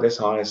gain is not as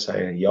high as,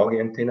 say, a Yagi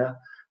antenna,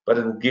 but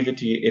it will give it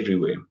to you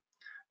everywhere.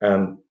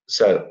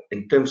 So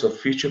in terms of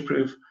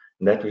future-proof,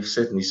 that we've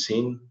certainly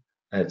seen,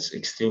 it's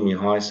extremely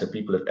high. So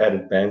people have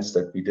added bands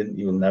that we didn't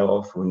even know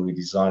of when we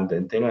designed the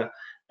antenna,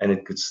 and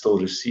it could still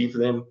receive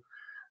them.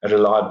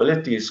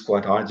 Reliability is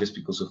quite high just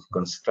because of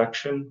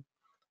construction.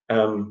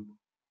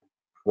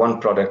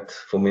 One product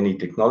for many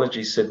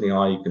technologies, certainly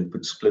high. You can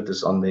put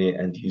splitters on there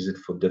and use it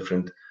for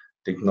different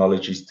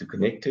technologies to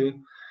connect to.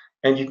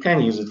 And you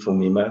can use it for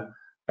MIMO.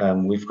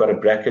 We've got a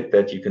bracket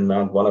that you can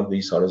mount one of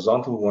these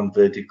horizontal, one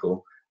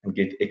vertical, and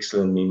get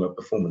excellent MIMO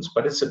performance.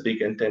 But it's a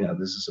big antenna.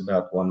 This is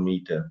about 1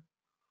 meter.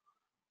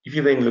 If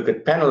you then look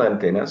at panel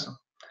antennas,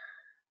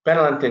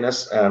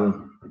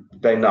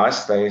 they're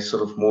nice. They're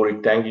sort of more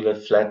rectangular,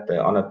 flat.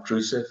 They're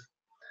unobtrusive.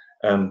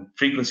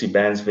 Frequency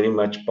bands very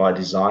much by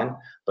design,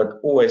 but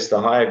always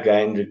the higher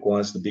gain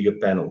requires the bigger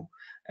panel.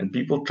 And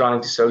people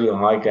trying to sell you a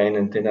high gain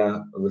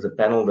antenna with a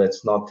panel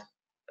that's not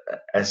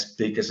as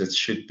big as it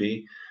should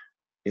be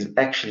is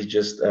actually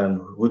just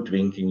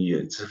hoodwinking you.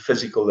 It's a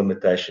physical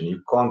limitation.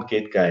 You can't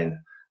get gain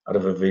out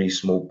of a very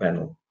small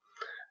panel.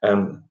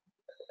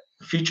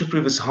 Feature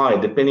proof is high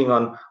depending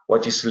on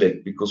what you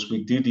select, because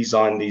we do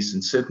design these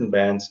in certain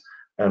bands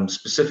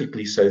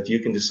specifically so that you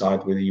can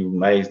decide whether you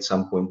may at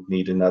some point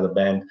need another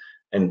band,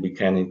 and we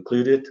can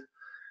include it.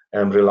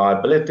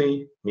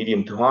 Reliability,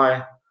 medium to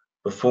high.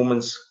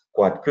 Performance,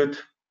 quite good.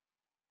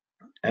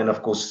 And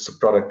of course, it's a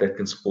product that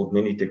can support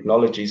many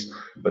technologies,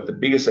 but the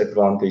biggest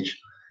advantage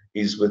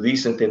is with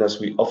these antennas,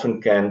 we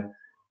often can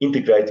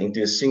integrate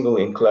into a single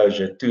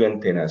enclosure 2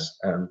 antennas,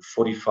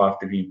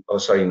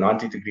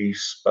 90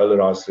 degrees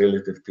polarized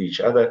relative to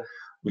each other,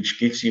 which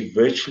gives you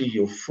virtually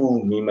your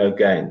full MIMO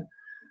gain.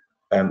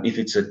 If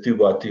it's a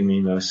 2x2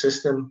 MIMO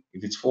system,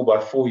 if it's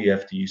 4x4, you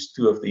have to use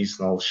 2 of these,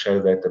 and I'll show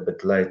that a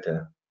bit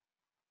later.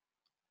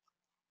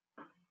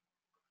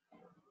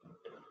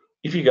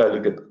 If you go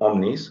look at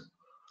Omnis,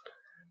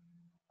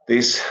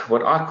 there's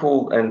what I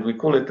call, and we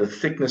call it the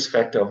thickness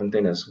factor of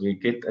antennas. We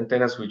get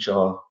antennas which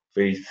are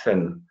very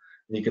thin.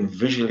 You can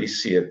visually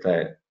see it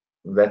there.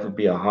 That would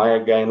be a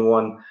higher gain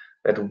one.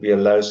 That would be a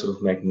low sort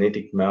of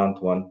magnetic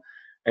mount one.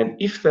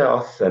 And if they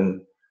are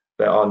thin,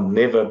 they are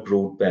never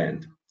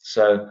broadband.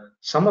 So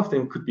some of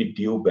them could be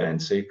dual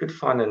band. So you could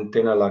find an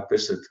antenna like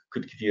this that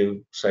could give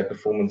you, say,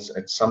 performance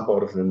at some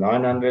part of the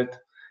 900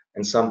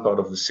 and some part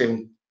of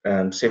the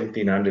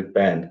 1700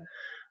 band.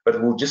 But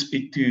it will just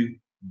be 2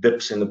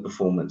 dips in the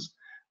performance.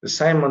 The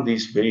same on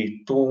these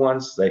very tall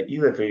ones. They're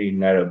either very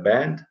narrow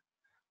band,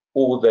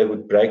 or they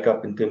would break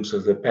up in terms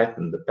of the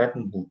pattern. The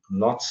pattern will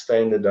not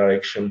stay in the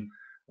direction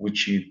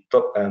which you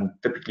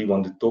typically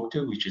want to talk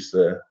to, which is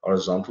the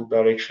horizontal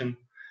direction.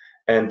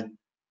 And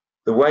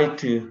the way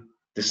to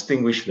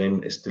distinguish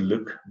them is to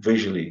look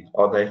visually.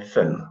 Are they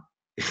thin?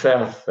 If they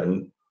are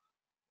thin,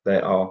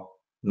 they are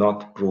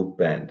not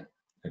broadband.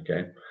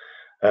 Okay.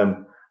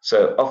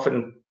 So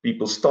often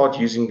people start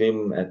using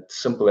them at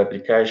simple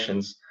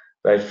applications.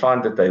 They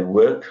find that they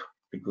work,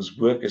 because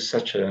work is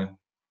such a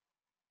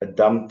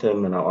dumb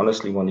term, and I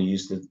honestly want to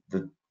use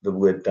the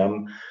word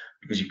dumb,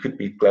 because you could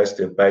be close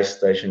to a base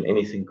station,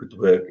 anything could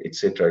work,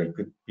 etc. You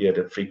could be at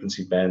a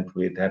frequency band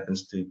where it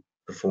happens to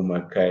perform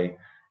okay,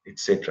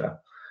 etc.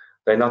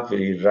 They're not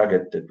very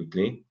rugged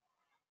typically,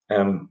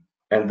 and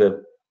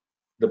the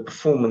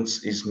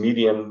performance is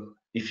medium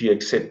if you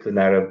accept the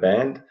narrow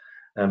band,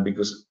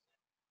 because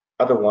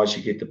otherwise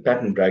you get the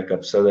pattern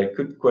breakup. So they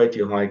could quote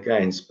you high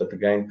gains, but the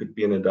gain could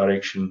be in a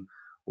direction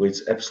where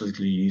it's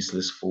absolutely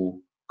useless for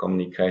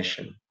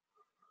communication.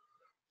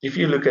 If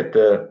you look at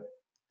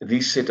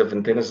these set of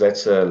antennas,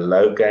 that's a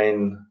low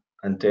gain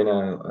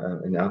antenna,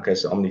 in our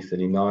case Omni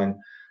 39.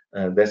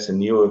 That's a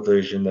newer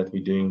version that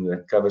we're doing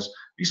that covers,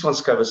 these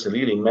ones covers a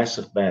really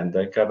massive band.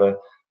 They cover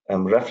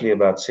roughly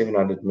about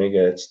 700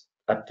 megahertz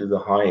up to the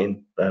high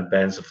end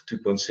bands of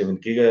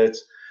 2.7 gigahertz.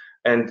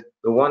 And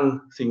the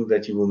one thing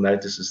that you will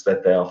notice is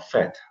that they are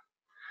fat.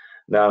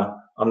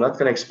 Now, I'm not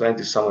going to explain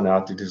to someone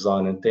how to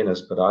design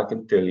antennas, but I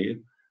can tell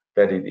you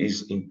that it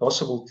is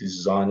impossible to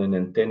design an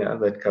antenna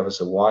that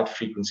covers a wide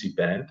frequency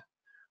band,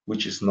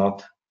 which is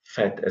not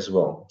fat as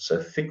well.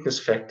 So thickness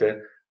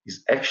factor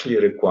is actually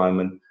a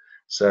requirement.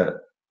 So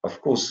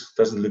of course,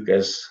 it doesn't look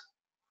as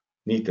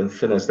neat and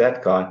thin as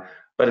that guy,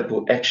 but it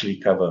will actually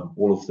cover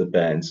all of the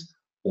bands,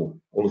 or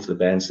all of the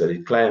bands that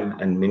it claim,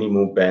 and many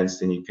more bands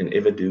than you can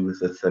ever do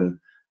with a thin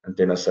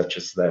antenna such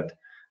as that.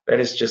 That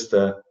is just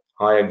a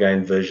higher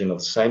gain version of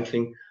the same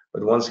thing,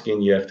 but once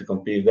again, you have to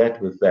compare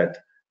that with that,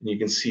 and you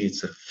can see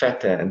it's a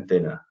fatter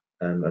antenna,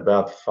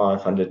 about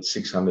 500,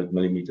 600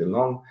 millimeter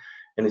long,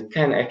 and it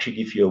can actually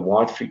give you a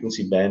wide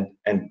frequency band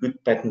and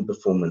good pattern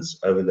performance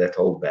over that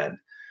whole band.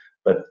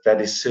 But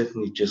that is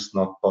certainly just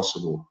not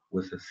possible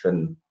with a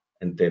thin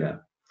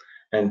antenna.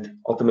 And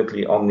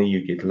ultimately, Omni,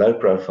 you get low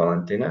profile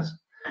antennas.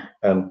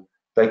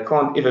 They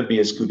can't ever be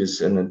as good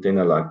as an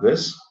antenna like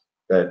this.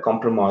 They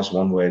compromise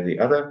one way or the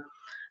other.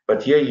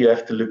 But here you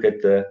have to look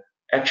at the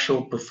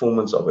actual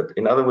performance of it.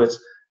 In other words,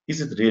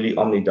 is it really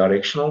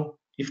omnidirectional?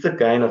 If the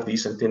gain of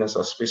these antennas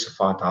are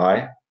specified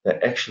high,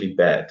 they're actually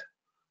bad,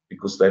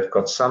 because they've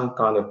got some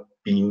kind of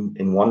beam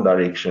in one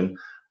direction,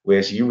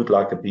 whereas you would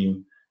like a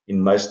beam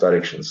in most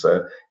directions.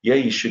 So here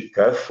you should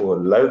go for a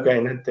low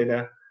gain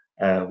antenna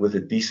with a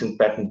decent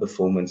pattern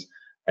performance,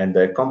 and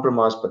they're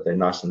compromised, but they're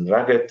nice and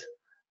rugged,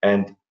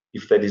 and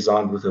if they're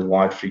designed with a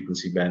wide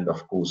frequency band,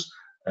 of course,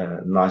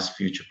 nice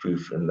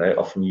future-proof, and they're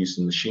often used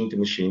in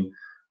machine-to-machine.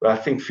 But I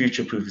think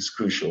future-proof is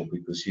crucial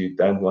because you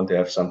don't want to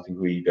have something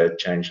where you go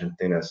change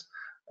antennas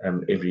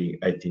every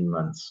 18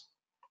 months.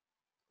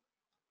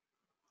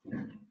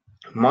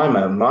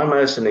 MIMO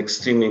is an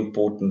extremely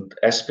important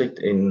aspect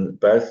in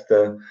both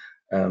the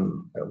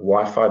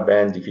Wi-Fi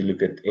band. If you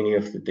look at any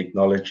of the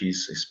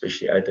technologies,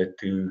 especially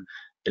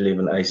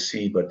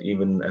 802.11ac, but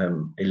even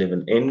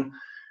 11n,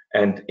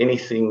 and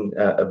anything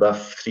above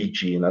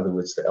 3G, in other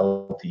words, the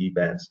LTE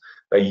bands,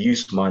 they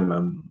use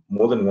MIMO,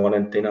 more than one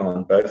antenna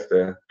on both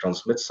the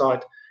transmit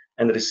side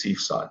and the receive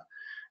side.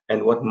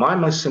 And what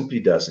MIMO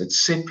simply does, it's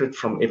separate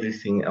from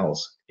everything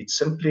else. It's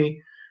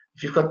simply,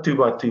 if you've got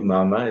 2x2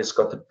 MIMO, it's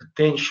got the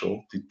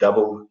potential to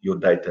double your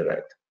data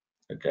rate.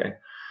 Okay,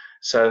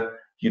 so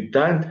you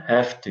don't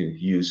have to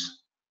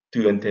use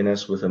two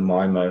antennas with a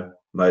MIMO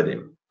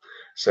modem.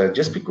 So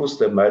just because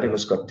the modem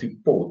has got two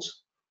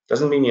ports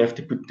doesn't mean you have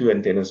to put two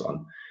antennas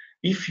on.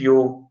 If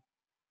your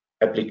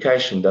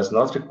application does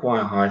not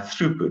require high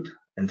throughput,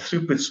 and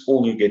throughput's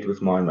all you get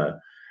with MIMO,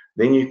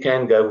 then you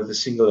can go with a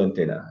single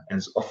antenna, and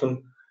it's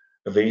often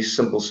a very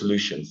simple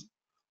solution.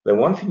 The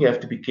one thing you have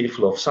to be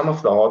careful of, some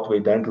of the hardware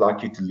don't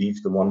like you to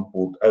leave the one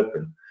port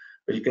open,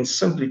 but you can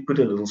simply put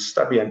a little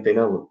stubby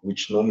antenna,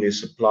 which normally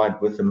is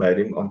supplied with the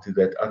modem, onto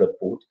that other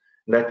port,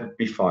 and that would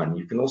be fine.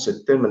 You can also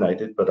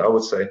terminate it, but I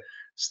would say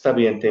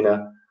stubby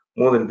antenna,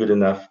 more than good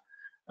enough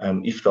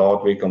if the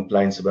hardware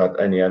complains about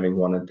only having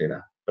one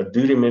antenna. But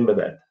do remember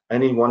that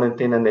only one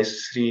antenna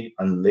necessary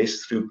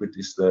unless throughput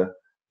is the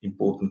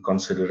important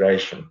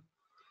consideration.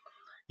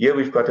 Here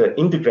we've got an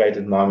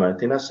integrated MIMO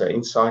antenna, so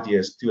inside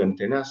here is two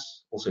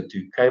antennas, also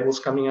two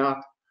cables coming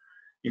out.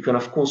 You can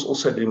of course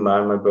also do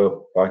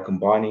MIMO by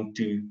combining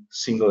two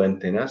single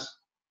antennas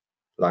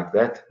like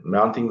that,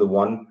 mounting the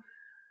one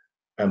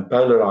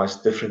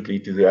polarized differently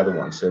to the other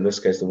one. So in this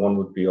case, the one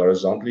would be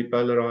horizontally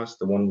polarized,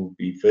 the one would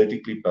be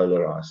vertically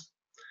polarized.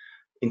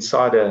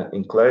 Inside an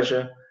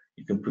enclosure,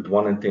 you can put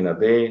one antenna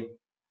there.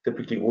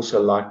 Typically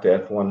also like to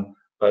have one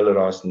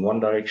polarized in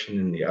one direction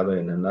and the other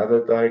in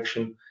another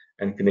direction,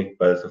 and connect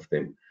both of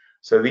them.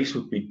 So these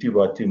would be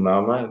 2x2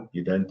 MIMO.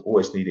 You don't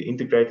always need an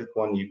integrated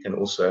one. You can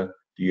also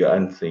do your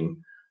own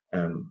thing,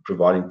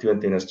 providing two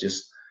antennas.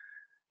 Just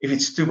if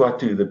it's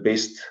 2x2, the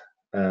best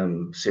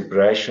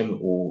separation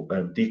or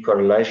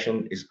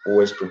decorrelation is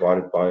always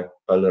provided by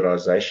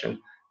polarization.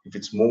 If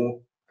it's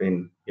more,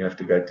 then you have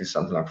to go to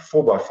something like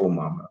 4x4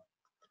 MIMO.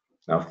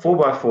 Now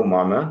 4x4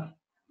 MIMO,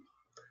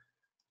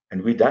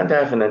 and we don't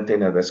have an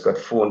antenna that's got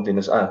four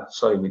antennas.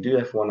 Sorry, we do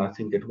have one, I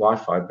think, at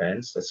Wi-Fi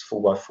bands that's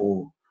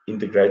 4x4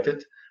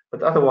 integrated,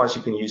 but otherwise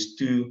you can use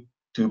two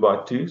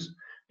 2x2s,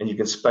 and you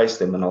can space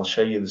them, and I'll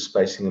show you the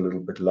spacing a little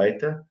bit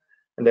later,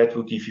 and that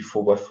will give you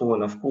 4x4.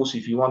 And of course,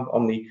 if you want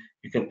Omni,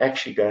 you can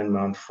actually go and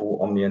mount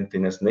four Omni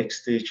antennas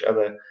next to each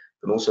other. You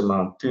can also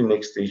mount two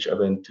next to each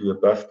other and two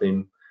above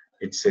them,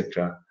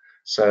 etc.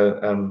 So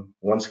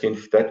once again,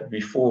 if that would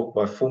be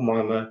 4x4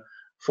 MIMO.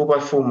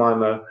 4x4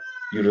 MIMO,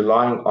 you're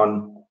relying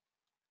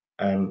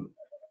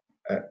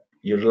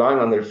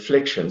on the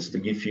reflections to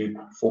give you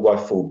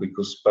 4x4,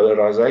 because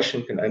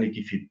polarization can only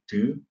give you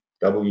two,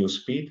 double your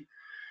speed.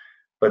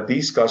 But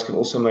these guys can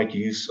also make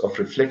use of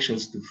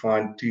reflections to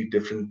find two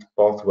different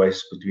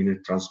pathways between the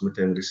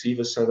transmitter and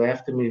receiver, so they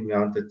have to be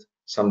mounted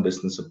some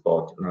distance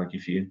apart, and I'll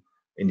give you an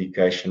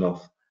indication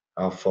of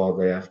how far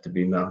they have to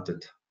be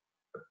mounted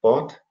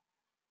apart.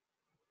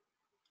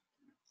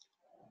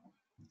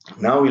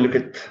 Now we look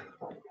at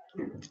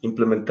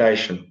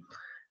implementation.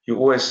 You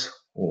always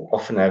or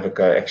often have a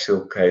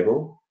coaxial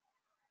cable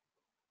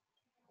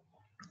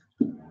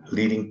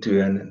leading to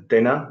an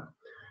antenna,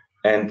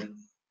 and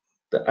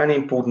the only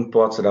important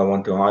parts that I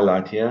want to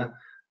highlight here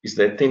is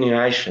the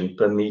attenuation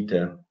per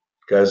meter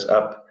goes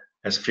up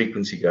as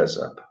frequency goes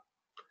up.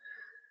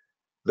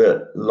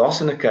 The loss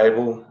in a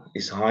cable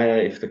is higher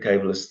if the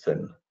cable is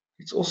thin.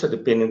 It's also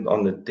dependent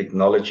on the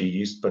technology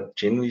used, but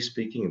generally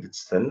speaking, if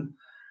it's thin,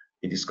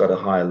 it has got a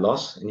higher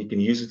loss, and you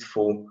can use it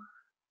for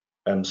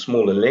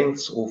smaller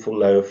lengths or for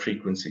lower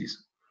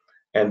frequencies.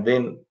 And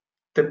then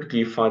typically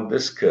you find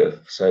this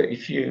curve. So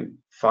if you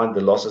find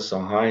the losses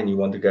are high and you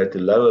want to go to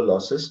lower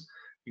losses,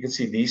 you can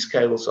see these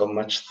cables are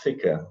much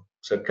thicker.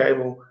 So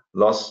cable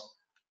loss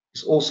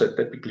is also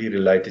typically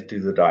related to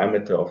the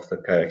diameter of the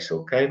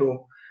coaxial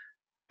cable,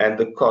 and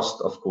the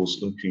cost, of course,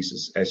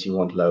 increases as you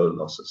want lower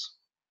losses.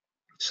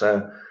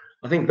 So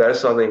I think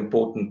those are the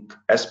important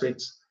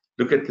aspects.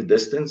 Look at the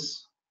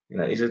distance. You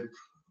know, is it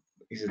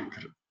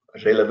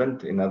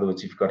relevant? In other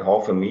words, if you've got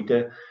half a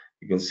meter,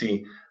 you can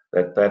see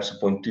that perhaps a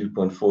 0.2,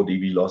 0.4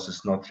 dB loss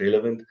is not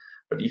relevant.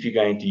 But if you're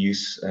going to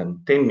use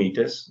 10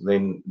 meters,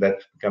 then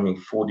that's becoming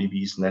 4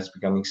 dBs, and that's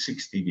becoming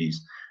 6 dBs.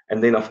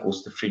 And then, of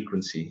course, the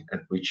frequency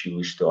at which you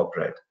wish to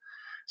operate.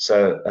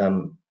 So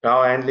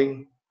power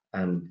handling,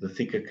 the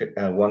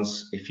thicker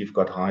ones if you've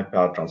got high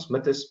power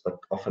transmitters, but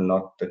often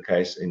not the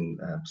case in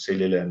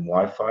cellular and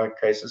Wi-Fi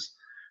cases.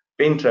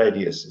 Bend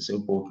radius is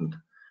important.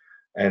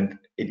 and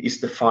it is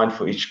defined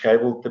for each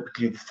cable.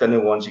 Typically, the thinner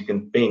ones you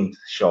can bend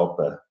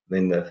sharper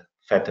than the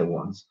fatter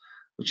ones,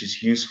 which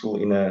is useful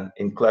in an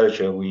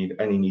enclosure where you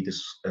only need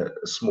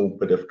a small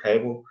bit of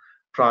cable.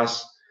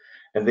 Price,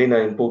 and then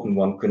an important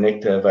one,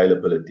 connector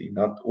availability.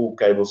 Not all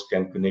cables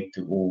can connect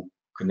to all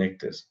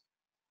connectors.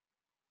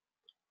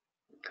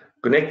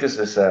 Connectors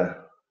is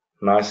a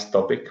nice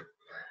topic.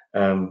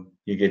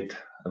 You get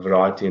a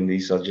variety, and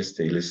these are just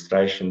the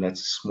illustration. That's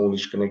a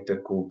smallish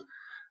connector called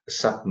a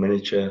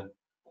sub-miniature,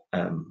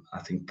 I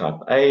think type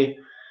A.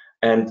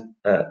 And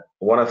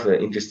one of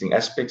the interesting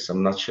aspects,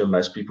 I'm not sure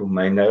most people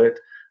may know it,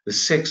 the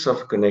sex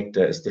of a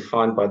connector is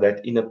defined by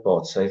that inner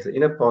part. So if the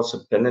inner part's a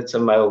pin, it's a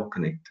male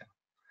connector.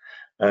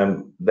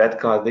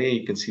 That guy there,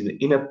 you can see the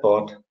inner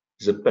part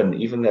is a pin,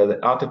 even though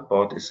the outer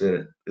part is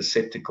a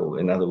receptacle.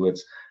 In other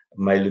words, it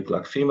may look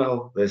like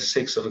female. The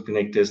sex of a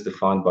connector is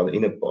defined by the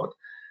inner part.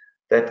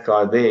 That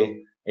guy there,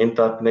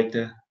 N-type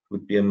connector,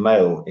 would be a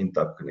male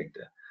N-type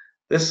connector.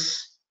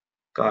 This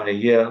guy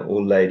here,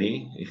 or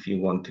lady, if you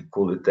want to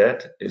call it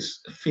that,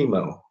 is a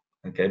female,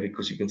 okay,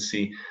 because you can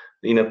see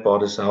the inner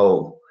part is a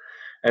hole.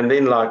 And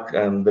then, like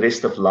the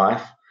rest of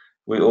life,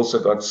 we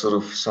also got sort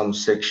of some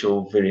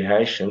sexual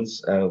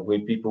variations where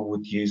people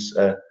would use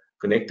a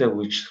connector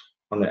which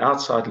on the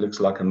outside looks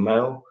like a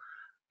male,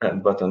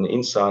 but on the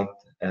inside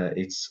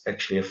it's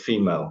actually a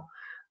female.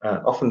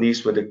 Often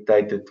these were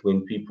dictated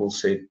when people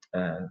said,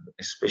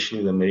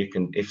 especially the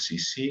American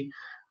FCC,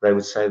 they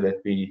would say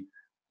that we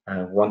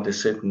want a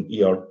certain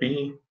ERP,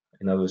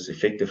 in other words,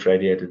 effective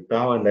radiated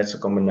power, and that's a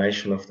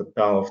combination of the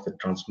power of the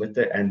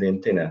transmitter and the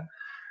antenna.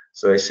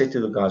 So they said to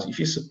the guys, if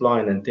you supply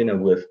an antenna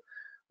with,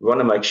 we want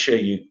to make sure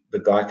the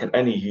guy can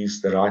only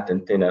use the right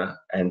antenna,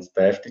 and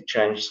they have to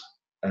change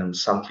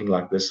something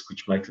like this,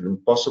 which makes it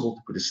impossible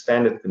to put a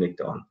standard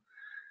connector on.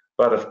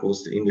 But of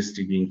course, the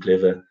industry being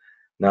clever,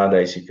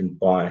 nowadays you can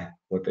buy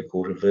what they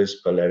call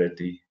reverse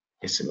polarity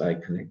SMA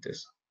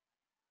connectors.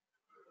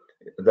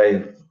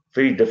 They're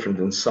very different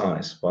in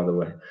size, by the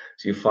way.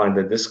 So you find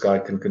that this guy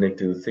can connect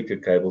to the thicker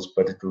cables,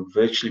 but it will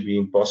virtually be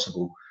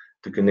impossible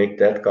to connect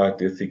that guy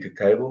to a thicker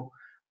cable.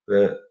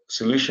 The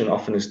solution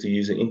often is to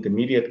use an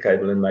intermediate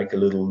cable and make a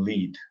little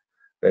lead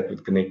that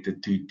would connect the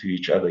two to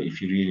each other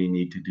if you really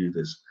need to do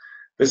this.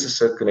 This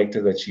is a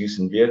connector that's used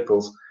in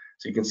vehicles.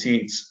 So you can see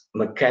it's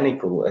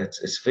mechanical.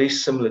 It's very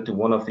similar to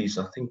one of these,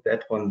 I think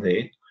that one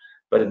there,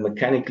 but it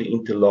mechanically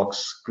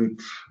interlocks good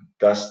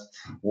dust,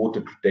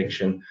 water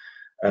protection.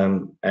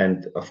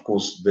 And of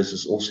course, this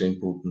is also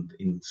important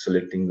in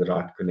selecting the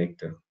right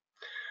connector.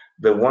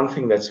 The one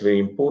thing that's very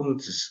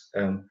important is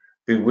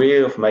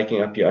beware of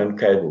making up your own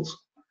cables.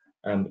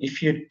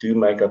 If you do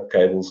make up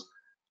cables,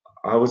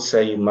 I would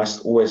say you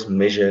must always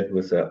measure it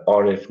with a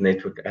RF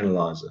network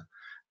analyzer,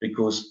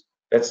 because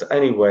that's the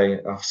only way.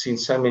 I've seen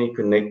so many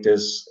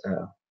connectors,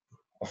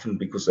 often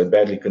because they're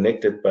badly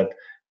connected, but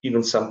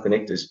even some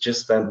connectors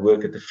just don't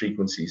work at the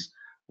frequencies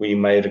where you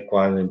may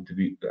require them to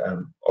be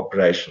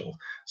operational.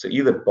 So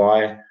either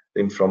buy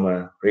them from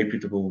a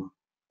reputable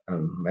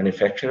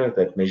manufacturer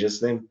that measures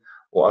them,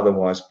 or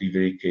otherwise be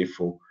very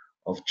careful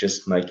of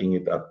just making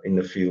it up in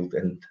the field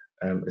and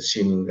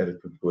assuming that it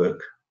would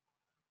work.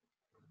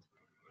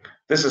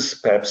 This is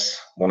perhaps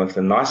one of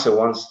the nicer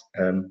ones.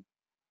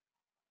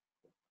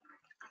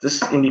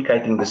 This is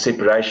indicating the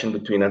separation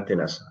between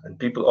antennas. And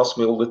people ask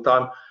me all the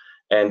time,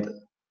 and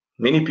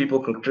many people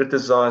can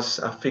criticize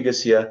our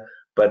figures here,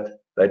 but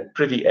they're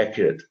pretty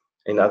accurate.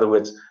 In other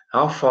words,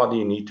 how far do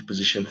you need to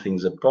position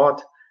things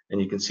apart?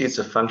 And you can see it's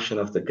a function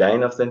of the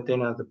gain of the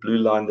antenna, the blue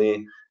line there.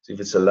 So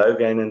if it's a low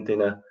gain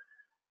antenna,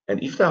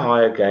 and if they're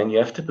higher gain, you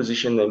have to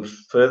position them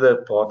further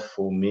apart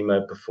for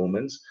MIMO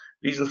performance.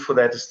 Reason for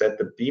that is that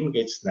the beam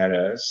gets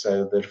narrower,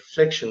 so the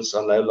reflections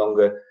are no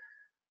longer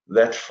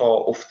that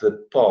far off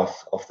the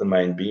path of the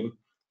main beam,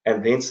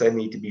 and hence they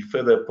need to be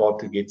further apart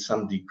to get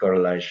some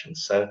decorrelation.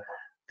 So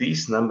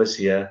these numbers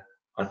here,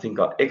 I think,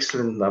 are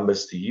excellent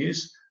numbers to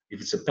use. If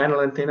it's a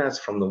panel antenna, it's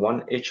from the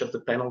one edge of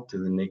the panel to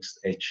the next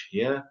edge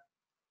here.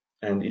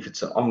 And if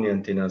it's an Omni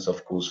antenna, it's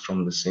of course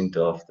from the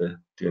center of the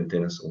two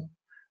antennas, or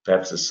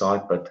perhaps the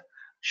side, but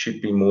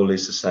should be more or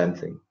less the same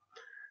thing.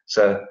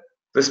 So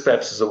this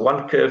perhaps is a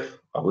one curve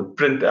I would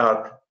print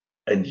out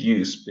and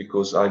use,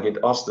 because I get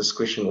asked this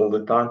question all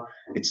the time.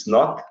 It's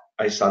not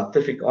a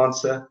scientific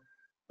answer,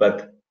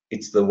 but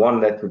it's the one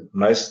that would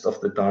most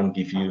of the time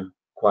give you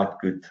quite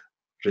good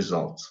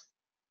results.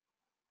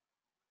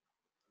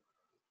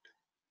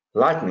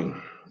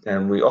 Lightning,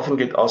 and we often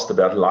get asked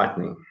about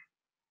lightning.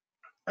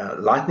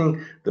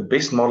 Lightning, the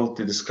best model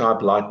to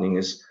describe lightning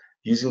is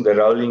using the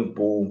rolling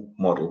ball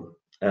model.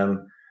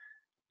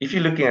 If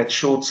you're looking at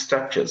short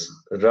structures,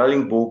 a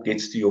rolling ball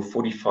gets to your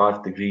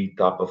 45-degree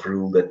type of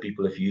rule that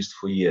people have used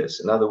for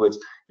years. In other words,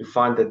 you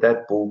find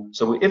that ball,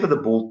 so wherever the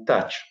ball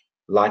touch,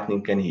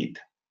 lightning can hit.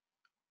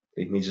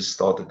 Let me just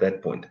start at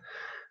that point.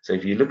 So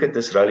if you look at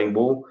this rolling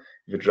ball,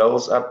 if it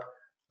rolls up,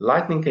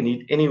 lightning can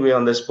hit anywhere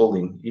on this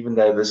building, even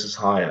though this is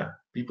higher.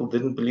 People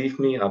didn't believe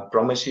me, I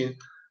promise you.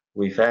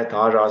 We've had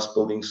high-rise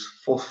buildings,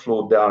 4th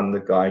floor down,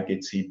 the guy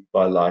gets hit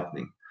by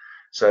lightning.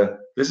 So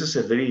this is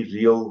a very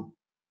real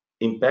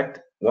impact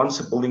once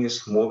a building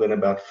is more than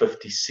about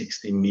 50,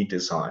 60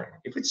 meters high.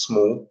 If it's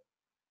small,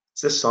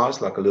 it's this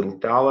size, like a little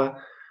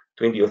tower,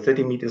 20 or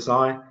 30 meters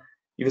high,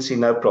 you will see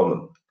no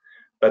problem.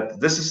 But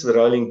this is the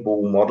rolling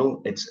ball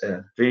model. It's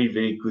a very,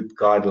 very good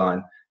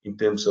guideline in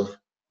terms of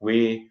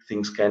where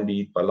things can be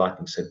hit by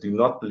lightning. So do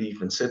not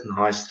believe in certain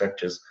high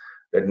structures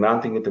that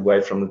mounting it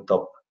away from the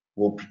top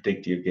will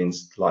protect you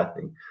against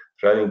lightning.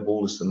 Rolling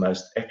ball is the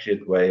most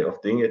accurate way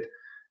of doing it.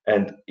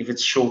 And if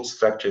it's short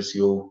structures,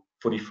 your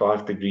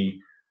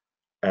 45-degree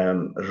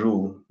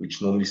rule,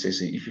 which normally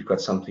says if you've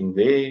got something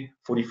there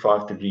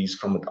 45 degrees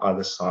from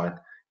either side,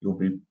 you'll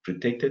be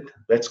protected.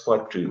 That's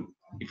quite true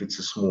if it's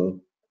a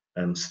small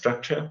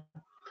structure.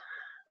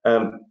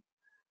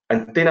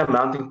 Antenna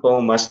mounting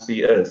pole must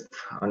be earthed.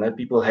 I know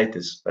people hate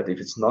this, but if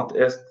it's not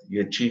earthed,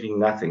 you're achieving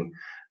nothing,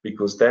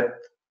 because that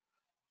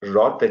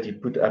rod that you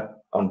put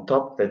up on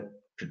top that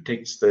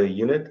protects the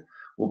unit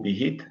will be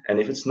hit, and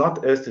if it's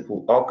not earthed, it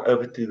will arc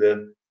over to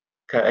the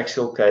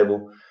coaxial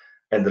cable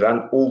and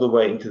run all the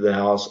way into the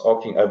house,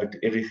 arcing over to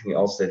everything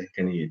else that it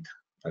can hit.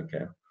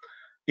 Okay.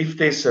 If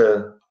there's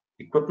a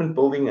equipment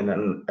building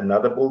and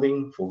another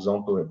building, for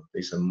example, if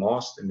there's a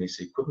mast and there's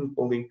an equipment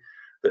building,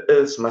 the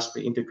earths must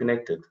be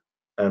interconnected.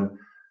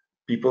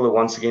 People will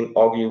once again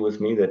argue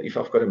with me that if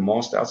I've got a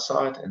mast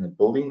outside and a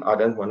building, I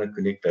don't want to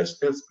connect those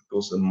earths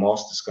because the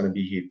mast is going to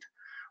be hit.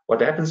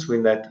 What happens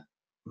when that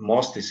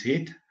mast is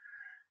hit?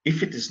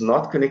 If it is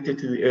not connected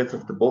to the earth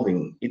of the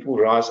building, it will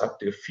rise up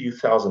to a few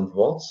thousand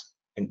volts,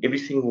 and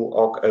everything will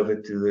arc over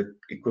to the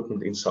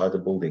equipment inside the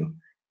building.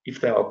 If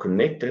they are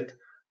connected,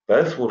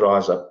 both will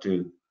rise up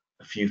to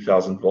a few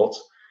thousand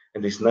volts,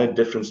 and there's no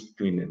difference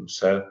between them.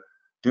 So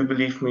do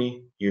believe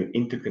me, you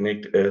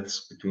interconnect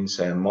earths between,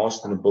 say, a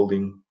mast and a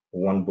building,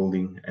 or one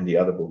building and the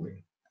other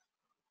building.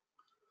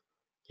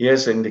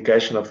 Here's an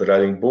indication of the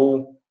rolling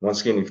ball.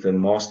 Once again, if the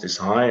mast is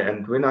high,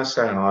 and when I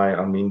say high,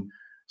 I mean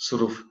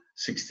sort of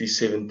 60,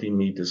 70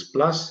 meters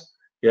plus,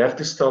 you have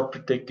to start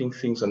protecting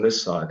things on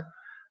this side.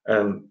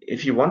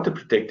 If you want to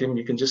protect them,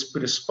 you can just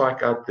put a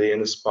spike out there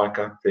and a spike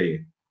out there,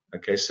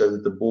 okay, so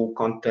that the ball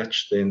can't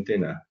touch the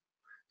antenna.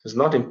 It's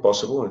not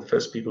impossible. At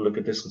first, people look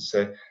at this and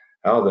say,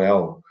 how the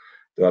hell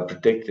do I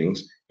protect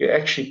things? You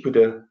actually put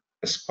a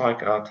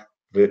spike out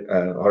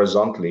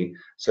horizontally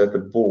so that the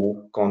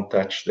ball can't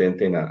touch the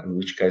antenna, in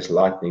which case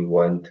lightning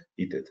won't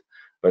hit it.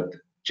 But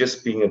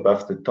just being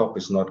above the top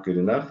is not good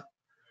enough.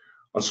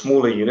 On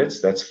smaller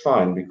units, that's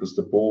fine, because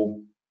the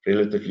ball,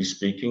 relatively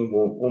speaking,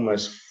 will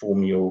almost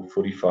form your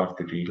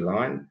 45-degree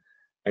line,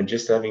 and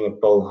just having a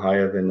pole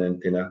higher than the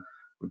antenna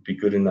would be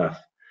good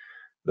enough.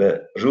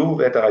 The rule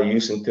that I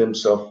use in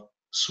terms of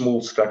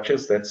small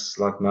structures, that's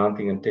like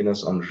mounting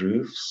antennas on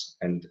roofs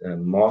and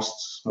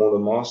masts, smaller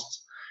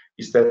masts,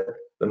 is that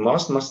the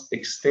mast must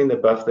extend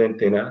above the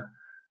antenna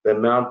the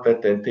amount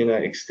that the antenna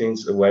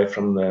extends away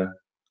from the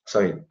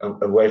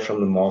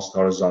mast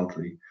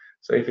horizontally.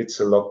 So if it's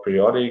a log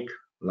periodic,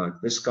 like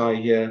this guy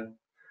here,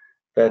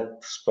 that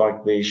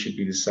spike there should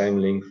be the same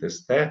length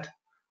as that.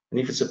 And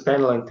if it's a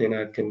panel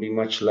antenna, it can be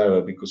much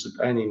lower, because it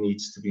only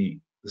needs to be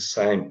the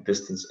same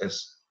distance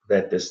as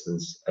that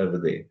distance over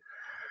there.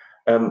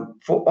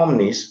 For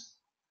omnis,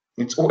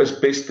 it's always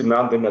best to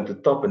mount them at the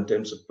top in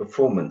terms of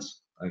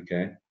performance,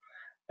 okay?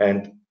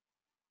 And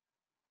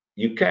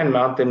you can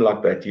mount them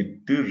like that. You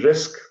do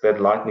risk that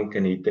lightning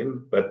can hit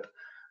them, but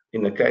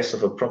in the case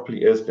of a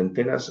properly earthed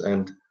antennas,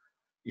 and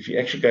if you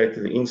actually go to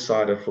the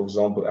inside of, for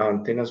example, our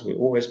antennas, we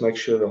always make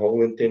sure the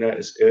whole antenna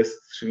is earthed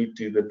through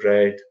to the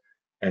braid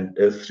and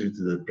earthed through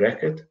to the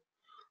bracket.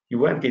 You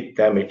won't get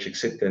damage,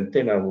 except the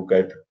antenna will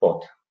go to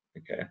pot,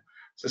 okay?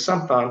 So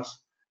sometimes,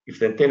 if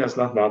the antenna is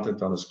not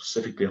mounted on a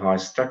specifically high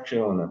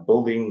structure, on a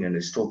building, and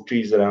there's still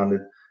trees around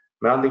it,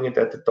 mounting it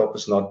at the top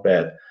is not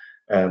bad.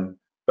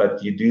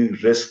 But you do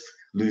risk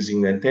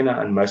losing the antenna,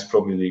 and most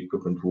probably the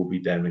equipment will be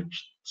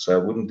damaged. So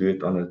I wouldn't do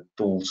it on a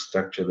tall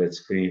structure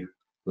that's very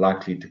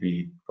likely to be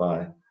hit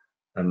by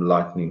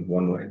lightning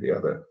one way or the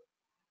other.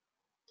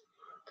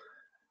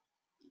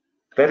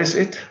 That is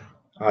it.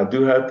 I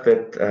do hope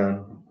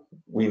that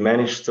we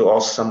managed to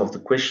ask some of the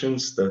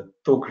questions. The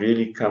talk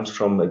really comes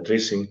from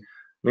addressing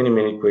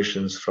many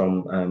questions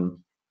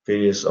from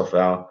various of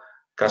our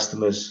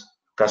customers.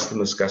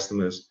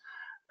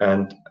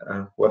 And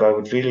what I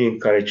would really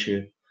encourage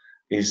you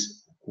is,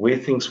 where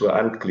things were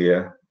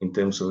unclear in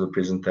terms of the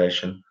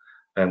presentation,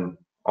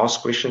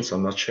 ask questions.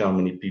 I'm not sure how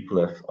many people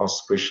have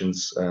asked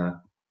questions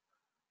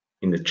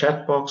in the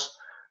chat box.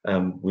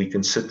 We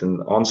can sit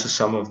and answer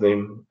some of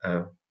them.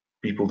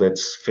 People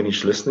that's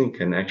finished listening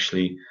can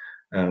actually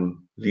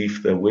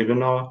leave the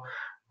webinar,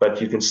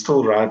 but you can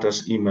still write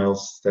us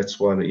emails. That's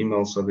why the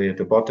emails are there at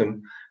the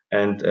bottom,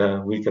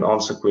 and we can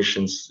answer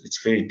questions.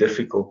 It's very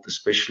difficult,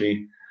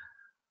 especially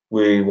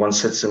where one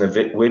sits in a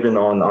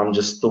webinar and I'm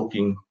just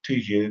talking to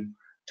you,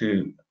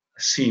 to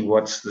see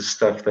what's the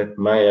stuff that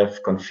may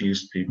have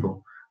confused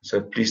people. So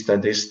please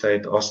don't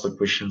hesitate, ask the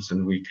questions,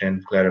 and we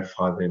can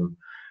clarify them.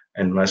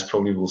 And most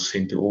probably we'll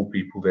send to all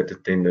people that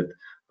attended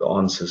the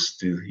answers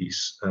to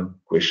these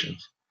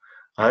questions.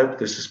 I hope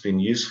this has been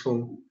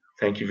useful.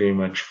 Thank you very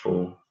much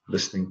for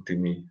listening to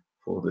me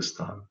for this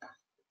time.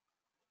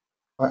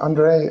 Hi,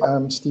 Andre.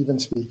 Stephen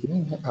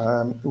speaking.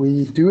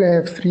 We do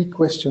have 3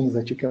 questions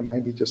that you can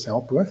maybe just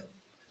help with.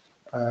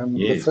 The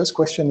Yes. first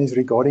question is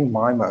regarding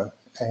MIMO,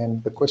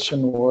 and the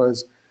question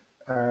was,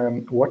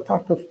 what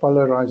type of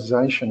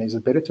polarization? Is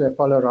it better to have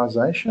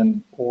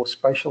polarization or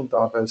spatial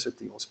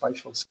diversity or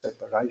spatial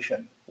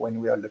separation when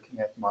we are looking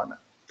at MIMO?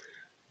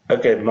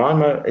 Okay,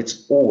 MIMO, it's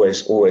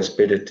always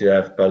better to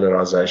have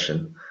polarization.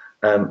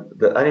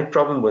 The only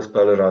problem with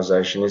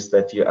polarization is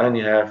that you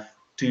only have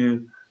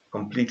 2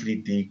 completely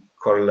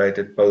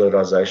decorrelated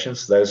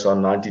polarizations. Those are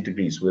 90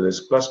 degrees, whether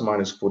it's plus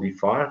minus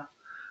 45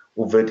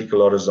 or vertical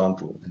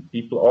horizontal. And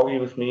people argue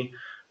with me,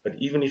 but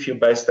even if your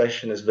base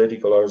station is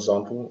vertical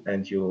horizontal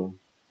and your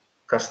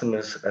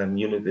customer's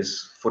unit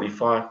is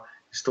 45, you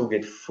still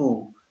get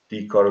full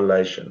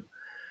decorrelation.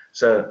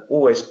 So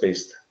always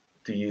best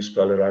to use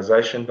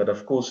polarization, but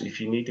of course,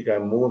 if you need to go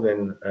more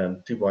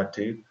than 2 by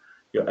 2,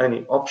 your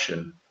only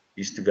option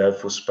is to go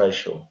for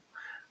spatial.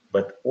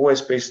 But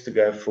always best to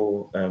go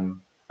for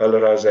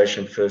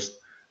polarization first,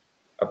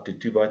 up to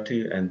 2 by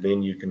 2, and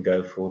then you can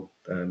go for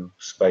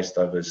space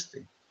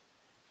diversity.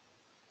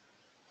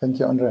 Thank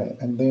you, Andre.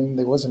 And then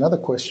there was another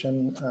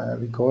question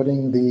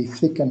regarding the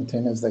thick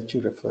antennas that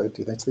you referred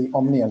to. That's the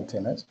Omni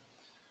Antennas.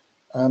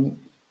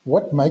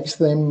 What makes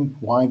them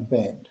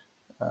wideband?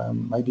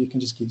 Maybe you can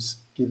just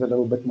give a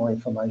little bit more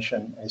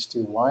information as to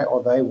why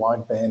are they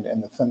wideband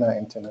and the thinner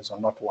antennas are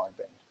not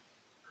wideband.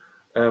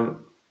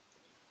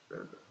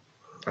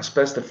 I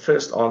suppose the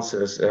first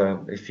answer is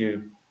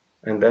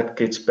and that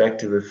gets back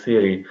to the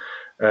theory.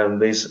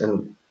 There's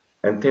an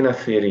antenna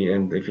theory,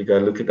 and if you go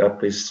look it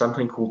up, there's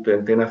something called the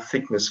antenna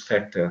thickness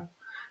factor,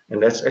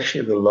 and that's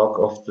actually the log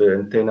of the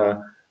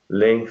antenna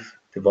length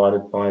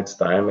divided by its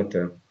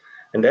diameter,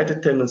 and that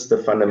determines the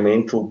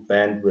fundamental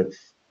bandwidth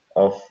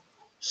of,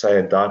 say,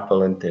 a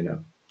dipole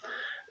antenna.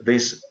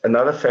 There's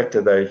another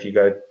factor, though, if you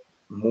go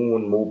more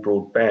and more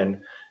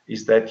broadband,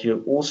 is that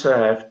you also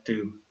have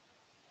to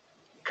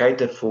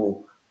cater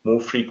for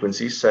more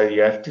frequencies, so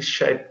you have to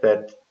shape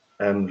that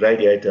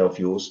radiator of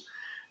yours,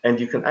 and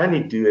you can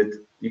only do it,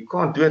 you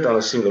can't do it on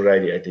a single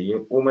radiator.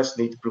 You almost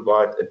need to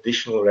provide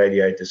additional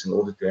radiators in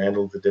order to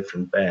handle the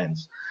different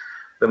bands.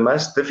 The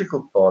most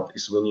difficult part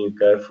is when you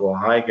go for a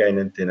high gain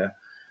antenna,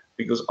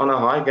 because on a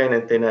high gain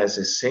antenna is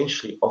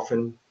essentially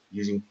often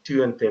using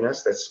 2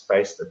 antennas that's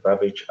spaced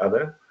above each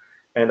other,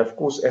 and of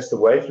course as the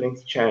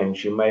wavelength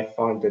change, you may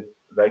find that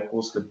they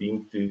cause the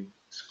beam to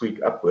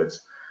squeak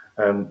upwards.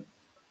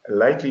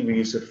 Lately, we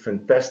use a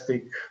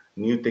fantastic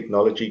new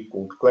technology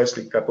called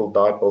closely coupled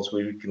dipoles,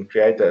 where we can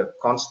create a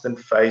constant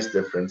phase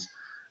difference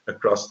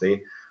across there.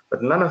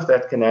 But none of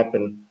that can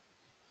happen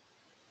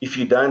if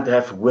you don't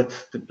have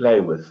width to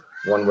play with,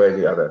 one way or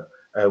the other.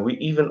 We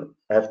even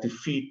have to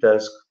feed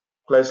those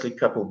closely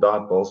coupled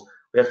dipoles.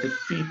 We have to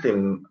feed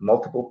them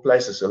multiple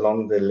places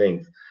along the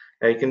length.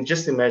 Now, you can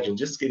just imagine,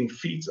 just getting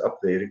feeds up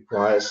there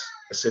requires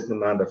a certain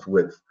amount of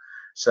width.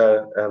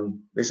 So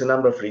there's a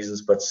number of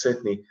reasons, but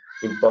certainly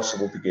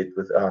impossible to get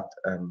without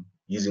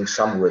using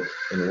some width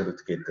in order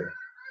to get there.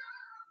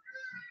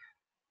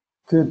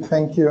 Good,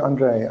 thank you,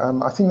 Andre.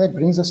 I think that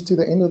brings us to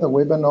the end of the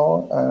webinar.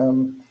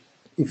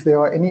 If there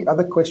are any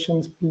other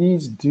questions,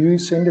 please do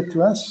send it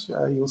to us.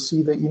 You'll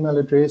see the email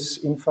address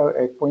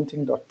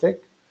info@poynting.tech,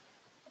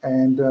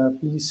 and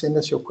please send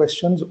us your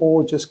questions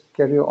or just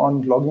carry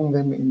on logging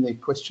them in the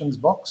questions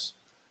box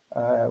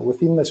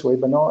within this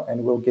webinar,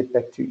 and we'll get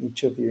back to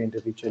each of you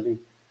individually.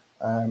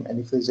 And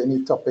if there's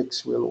any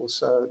topics we'll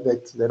also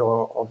that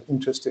are of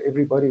interest to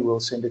everybody, we'll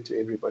send it to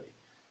everybody.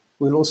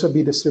 We'll also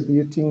be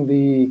distributing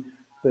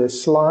the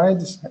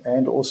slides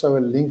and also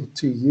a link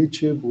to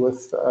YouTube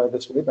with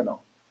this webinar.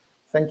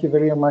 Thank you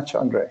very much,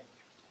 Andre.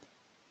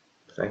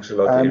 Thanks a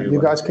lot to everyone.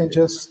 You guys can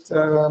just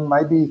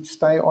maybe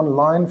stay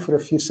online for a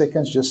few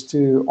seconds just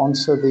to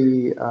answer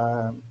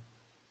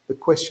the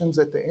questions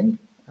at the end,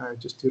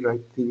 just to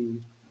rate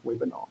the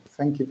webinar.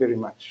 Thank you very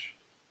much.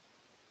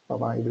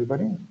 Bye-bye,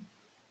 everybody.